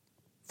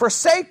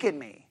forsaken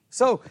me.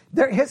 So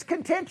his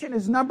contention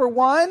is, number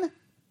one,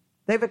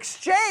 they've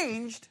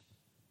exchanged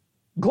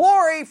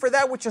glory for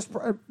that which is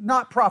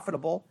not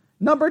profitable.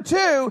 Number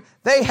two,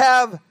 they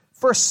have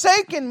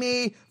forsaken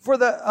me for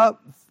the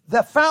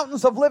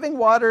fountains of living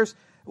waters.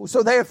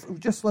 So they have,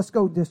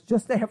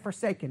 they have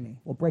forsaken me.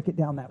 We'll break it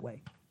down that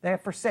way. They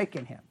have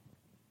forsaken him.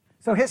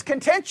 So his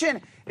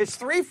contention is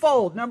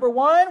threefold. Number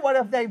one, what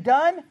have they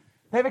done?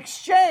 They've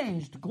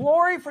exchanged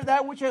glory for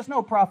that which has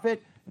no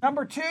profit.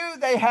 Number two,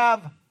 they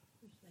have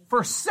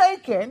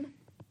forsaken,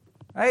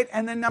 right?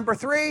 And then number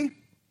three,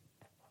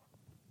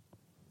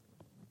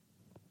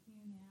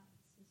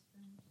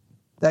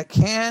 that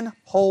can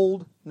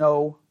hold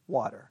no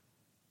water.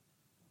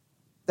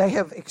 They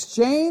have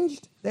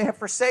exchanged, they have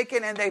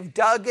forsaken, and they've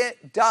dug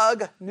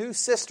new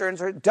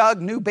cisterns, or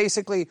dug new,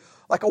 basically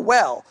like a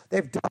well.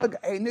 They've dug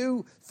a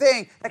new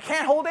thing that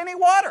can't hold any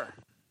water.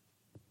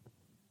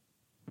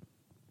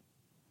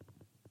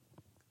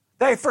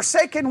 They've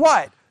forsaken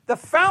what? The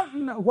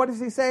fountain, what does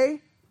he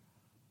say?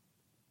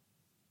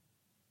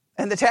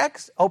 In the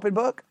text, open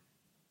book?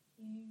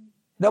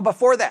 No,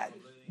 before that.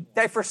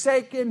 They've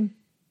forsaken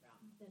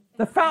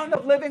the fountain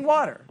of living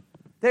water.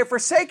 They've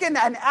forsaken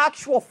an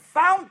actual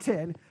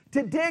fountain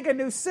to dig a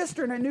new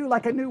cistern, a new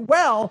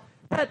well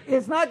that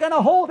is not going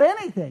to hold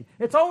anything.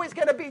 It's always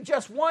going to be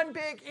just one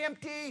big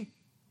empty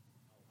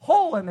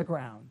hole in the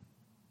ground.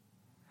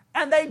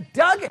 And they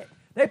dug it.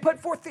 They put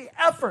forth the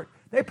effort.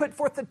 They put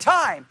forth the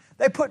time.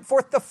 They put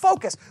forth the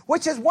focus,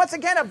 which is once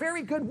again a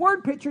very good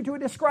word picture to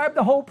describe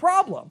the whole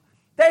problem.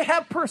 They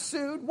have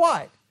pursued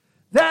what?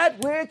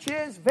 That which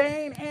is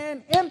vain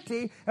and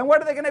empty. And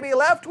what are they going to be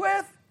left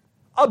with?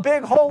 A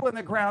big hole in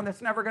the ground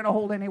that's never going to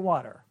hold any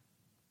water.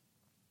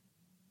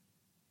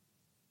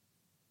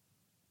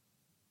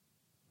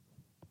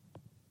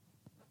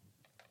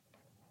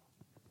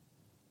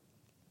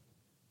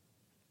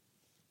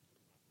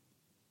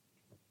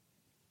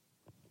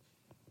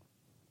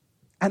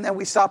 And then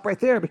we stop right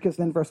there, because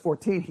then verse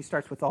 14, he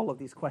starts with all of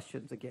these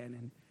questions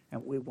again,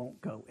 and we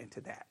won't go into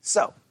that.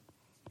 So,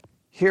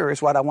 here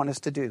is what I want us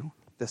to do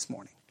this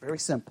morning. Very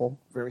simple,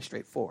 very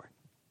straightforward.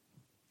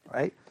 All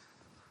right?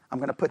 I'm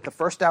going to put the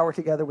first hour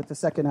together with the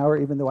second hour,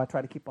 even though I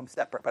try to keep them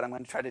separate, but I'm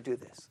going to try to do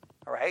this.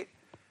 All right?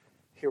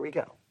 Here we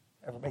go.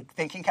 Everybody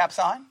thinking caps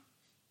on?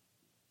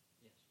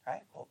 Yes. All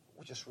right? Well,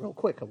 just real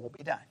quick, and we'll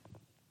be done.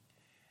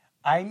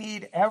 I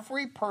need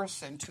every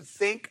person to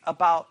think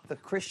about the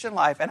Christian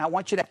life, and I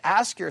want you to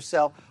ask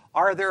yourself,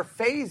 are there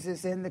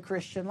phases in the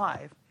Christian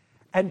life?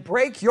 And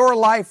break your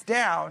life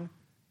down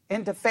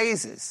into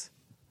phases.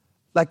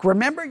 Like,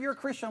 remember your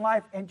Christian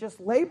life and just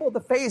label the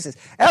phases.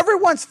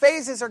 Everyone's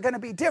phases are going to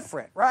be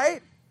different,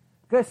 right?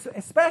 Because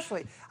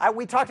especially,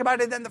 we talked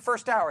about it in the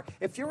first hour.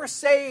 If you were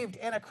saved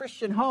in a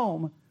Christian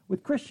home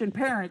with Christian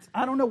parents,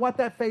 I don't know what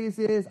that phase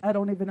is. I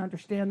don't even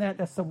understand that.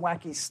 That's some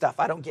wacky stuff.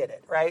 I don't get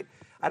it, right?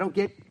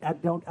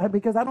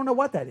 Because I don't know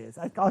what that is.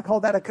 I'll call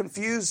that a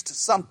confused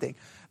something.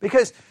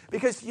 Because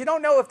you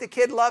don't know if the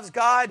kid loves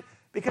God,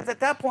 because at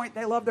that point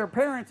they love their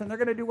parents and they're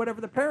going to do whatever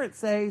the parents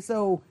say.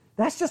 So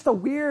that's just a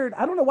weird,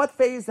 I don't know what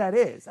phase that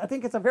is. I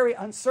think it's a very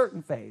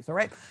uncertain phase, all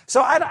right?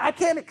 So I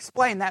can't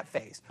explain that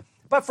phase.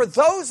 But for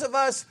those of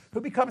us who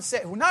become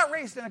saved, who are not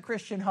raised in a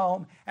Christian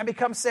home and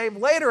become saved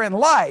later in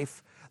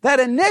life, that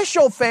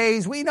initial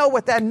phase, we know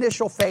what that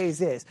initial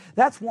phase is.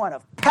 That's one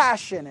of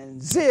passion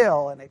and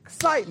zeal and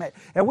excitement.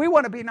 And we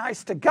want to be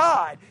nice to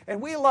God. And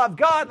we love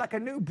God like a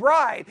new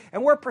bride.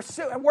 And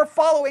we're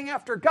following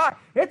after God.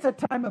 It's a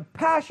time of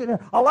passion,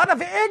 a lot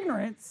of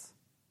ignorance,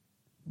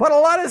 but a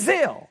lot of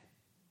zeal.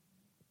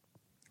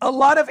 A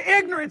lot of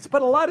ignorance,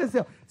 but a lot of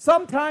zeal.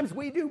 Sometimes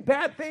we do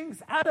bad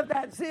things out of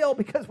that zeal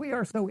because we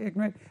are so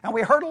ignorant. And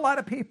we hurt a lot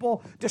of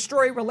people,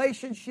 destroy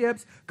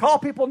relationships, call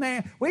people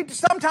names. We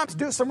sometimes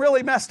do some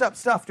really messed up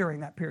stuff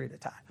during that period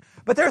of time.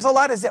 But there's a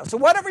lot of zeal. So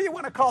whatever you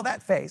want to call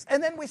that phase.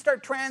 And then we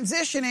start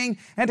transitioning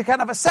into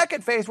kind of a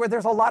second phase where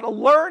there's a lot of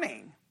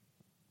learning.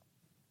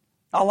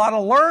 A lot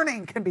of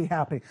learning can be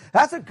happening.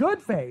 That's a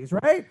good phase,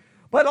 right?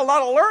 But a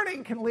lot of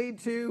learning can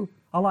lead to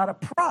a lot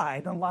of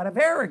pride and a lot of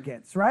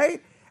arrogance,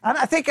 right? And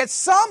I think at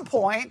some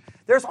point,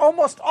 there's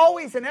almost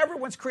always in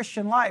everyone's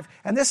Christian life,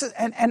 and this is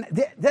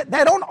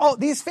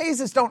these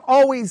phases don't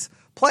always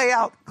play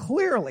out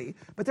clearly,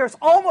 but there's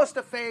almost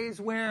a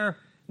phase where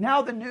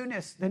now the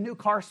new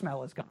car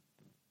smell is gone.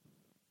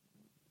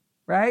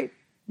 Right?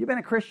 You've been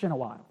a Christian a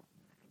while.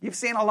 You've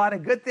seen a lot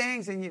of good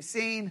things and you've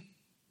seen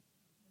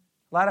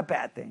a lot of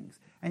bad things.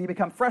 And you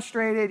become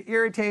frustrated,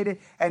 irritated,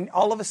 and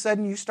all of a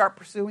sudden you start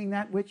pursuing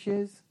that which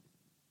is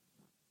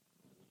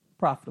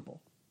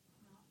profitable.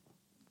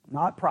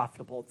 Not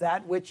profitable,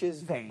 that which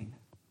is vain.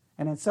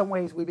 And in some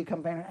ways we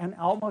become vain, and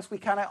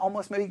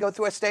we maybe go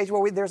through a stage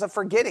where there's a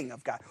forgetting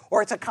of God,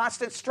 or it's a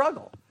constant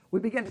struggle.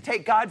 We begin to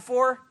take God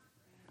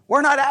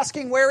we're not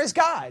asking where is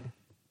God.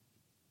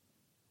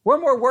 We're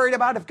more worried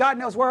about if God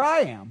knows where I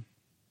am.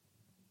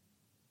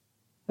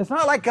 It's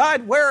not like,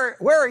 God, where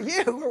are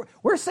you?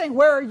 We're saying,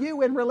 where are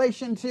you in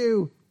relation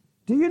to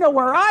do you know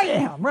where I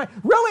am? Right?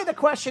 Really, the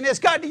question is,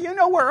 God, do you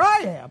know where I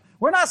am?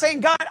 We're not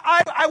saying, God,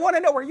 I want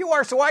to know where you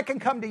are so I can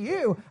come to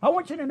you. I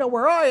want you to know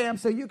where I am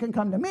so you can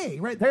come to me.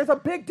 Right? There's a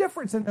big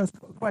difference in those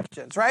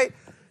questions, right?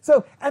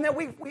 So, and then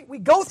we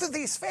go through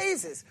these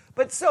phases.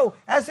 But so,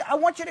 as I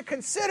want you to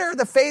consider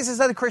the phases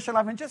of the Christian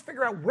life and just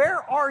figure out,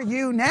 where are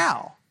you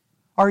now?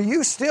 Are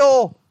you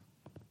still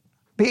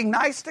being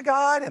nice to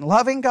God and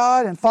loving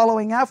God and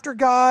following after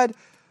God?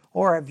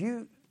 Or have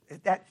you,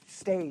 that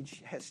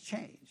stage has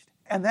changed?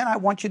 And then I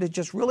want you to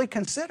just really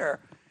consider,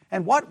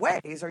 in what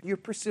ways are you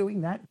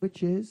pursuing that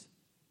which is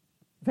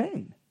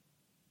vain?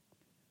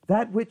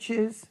 That which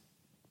is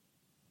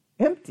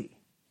empty?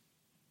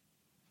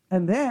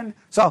 And then,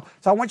 so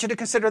I want you to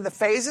consider the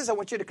phases. I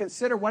want you to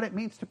consider what it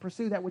means to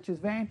pursue that which is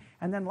vain.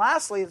 And then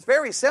lastly, it's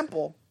very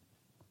simple.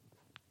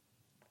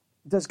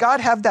 Does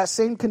God have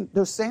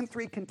those same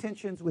three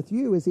contentions with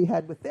you as he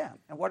had with them?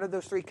 And what are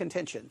those three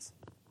contentions?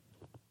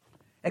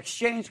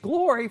 Exchange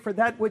glory for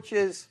that which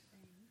is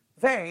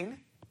vain.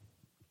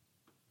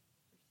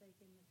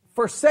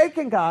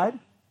 Forsaken God.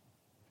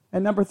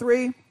 And number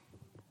 3,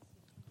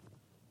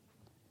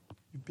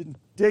 you've been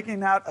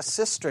digging out a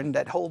cistern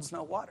that holds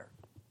no water.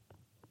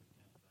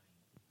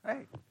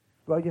 Right.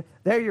 Well,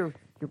 you're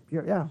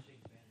yeah.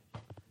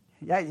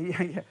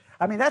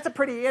 I mean, that's a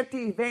pretty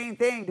empty, vain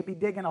thing to be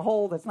digging a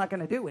hole that's not going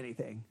to do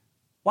anything.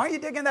 Why are you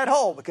digging that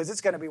hole? Because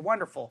it's going to be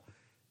wonderful.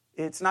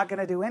 It's not going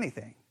to do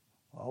anything.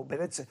 Well,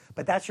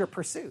 but that's your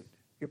pursuit.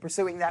 You're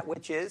pursuing that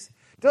which is.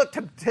 Look,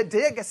 to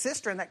dig a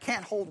cistern that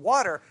can't hold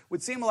water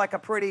would seem like a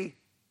pretty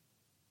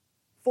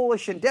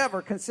foolish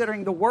endeavor,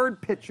 considering the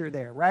word picture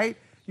there, right?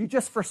 You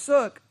just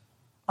forsook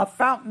a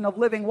fountain of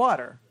living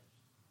water.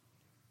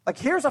 Like,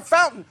 here's a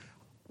fountain.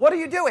 What are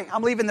you doing?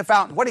 I'm leaving the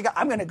fountain. What do you got?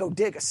 I'm going to go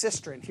dig a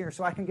cistern here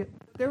so I can get...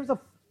 There's a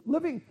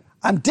living...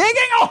 I'm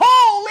digging a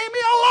hole. Leave me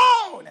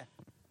alone.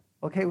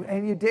 Okay,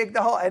 and you dig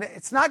the hole, and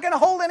it's not going to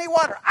hold any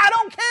water. I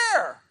don't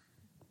care.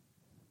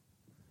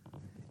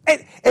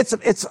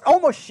 It's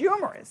almost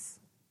humorous.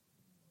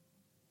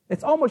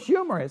 It's almost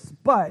humorous,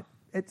 but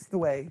it's the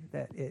way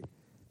that it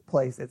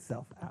plays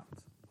itself out.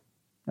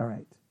 All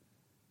right.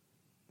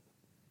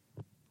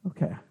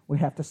 Okay, we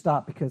have to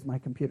stop because my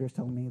computer is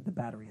telling me the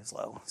battery is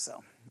low.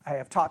 So I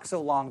have talked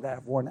so long that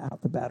I've worn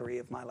out the battery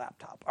of my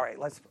laptop. All right,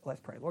 let's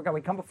pray. Lord God,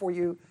 we come before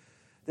you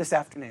this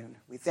afternoon.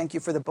 We thank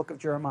you for the book of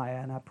Jeremiah,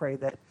 and I pray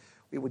that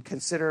we would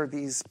consider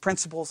these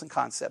principles and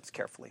concepts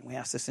carefully. We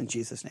ask this in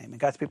Jesus' name. And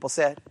God's people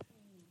said...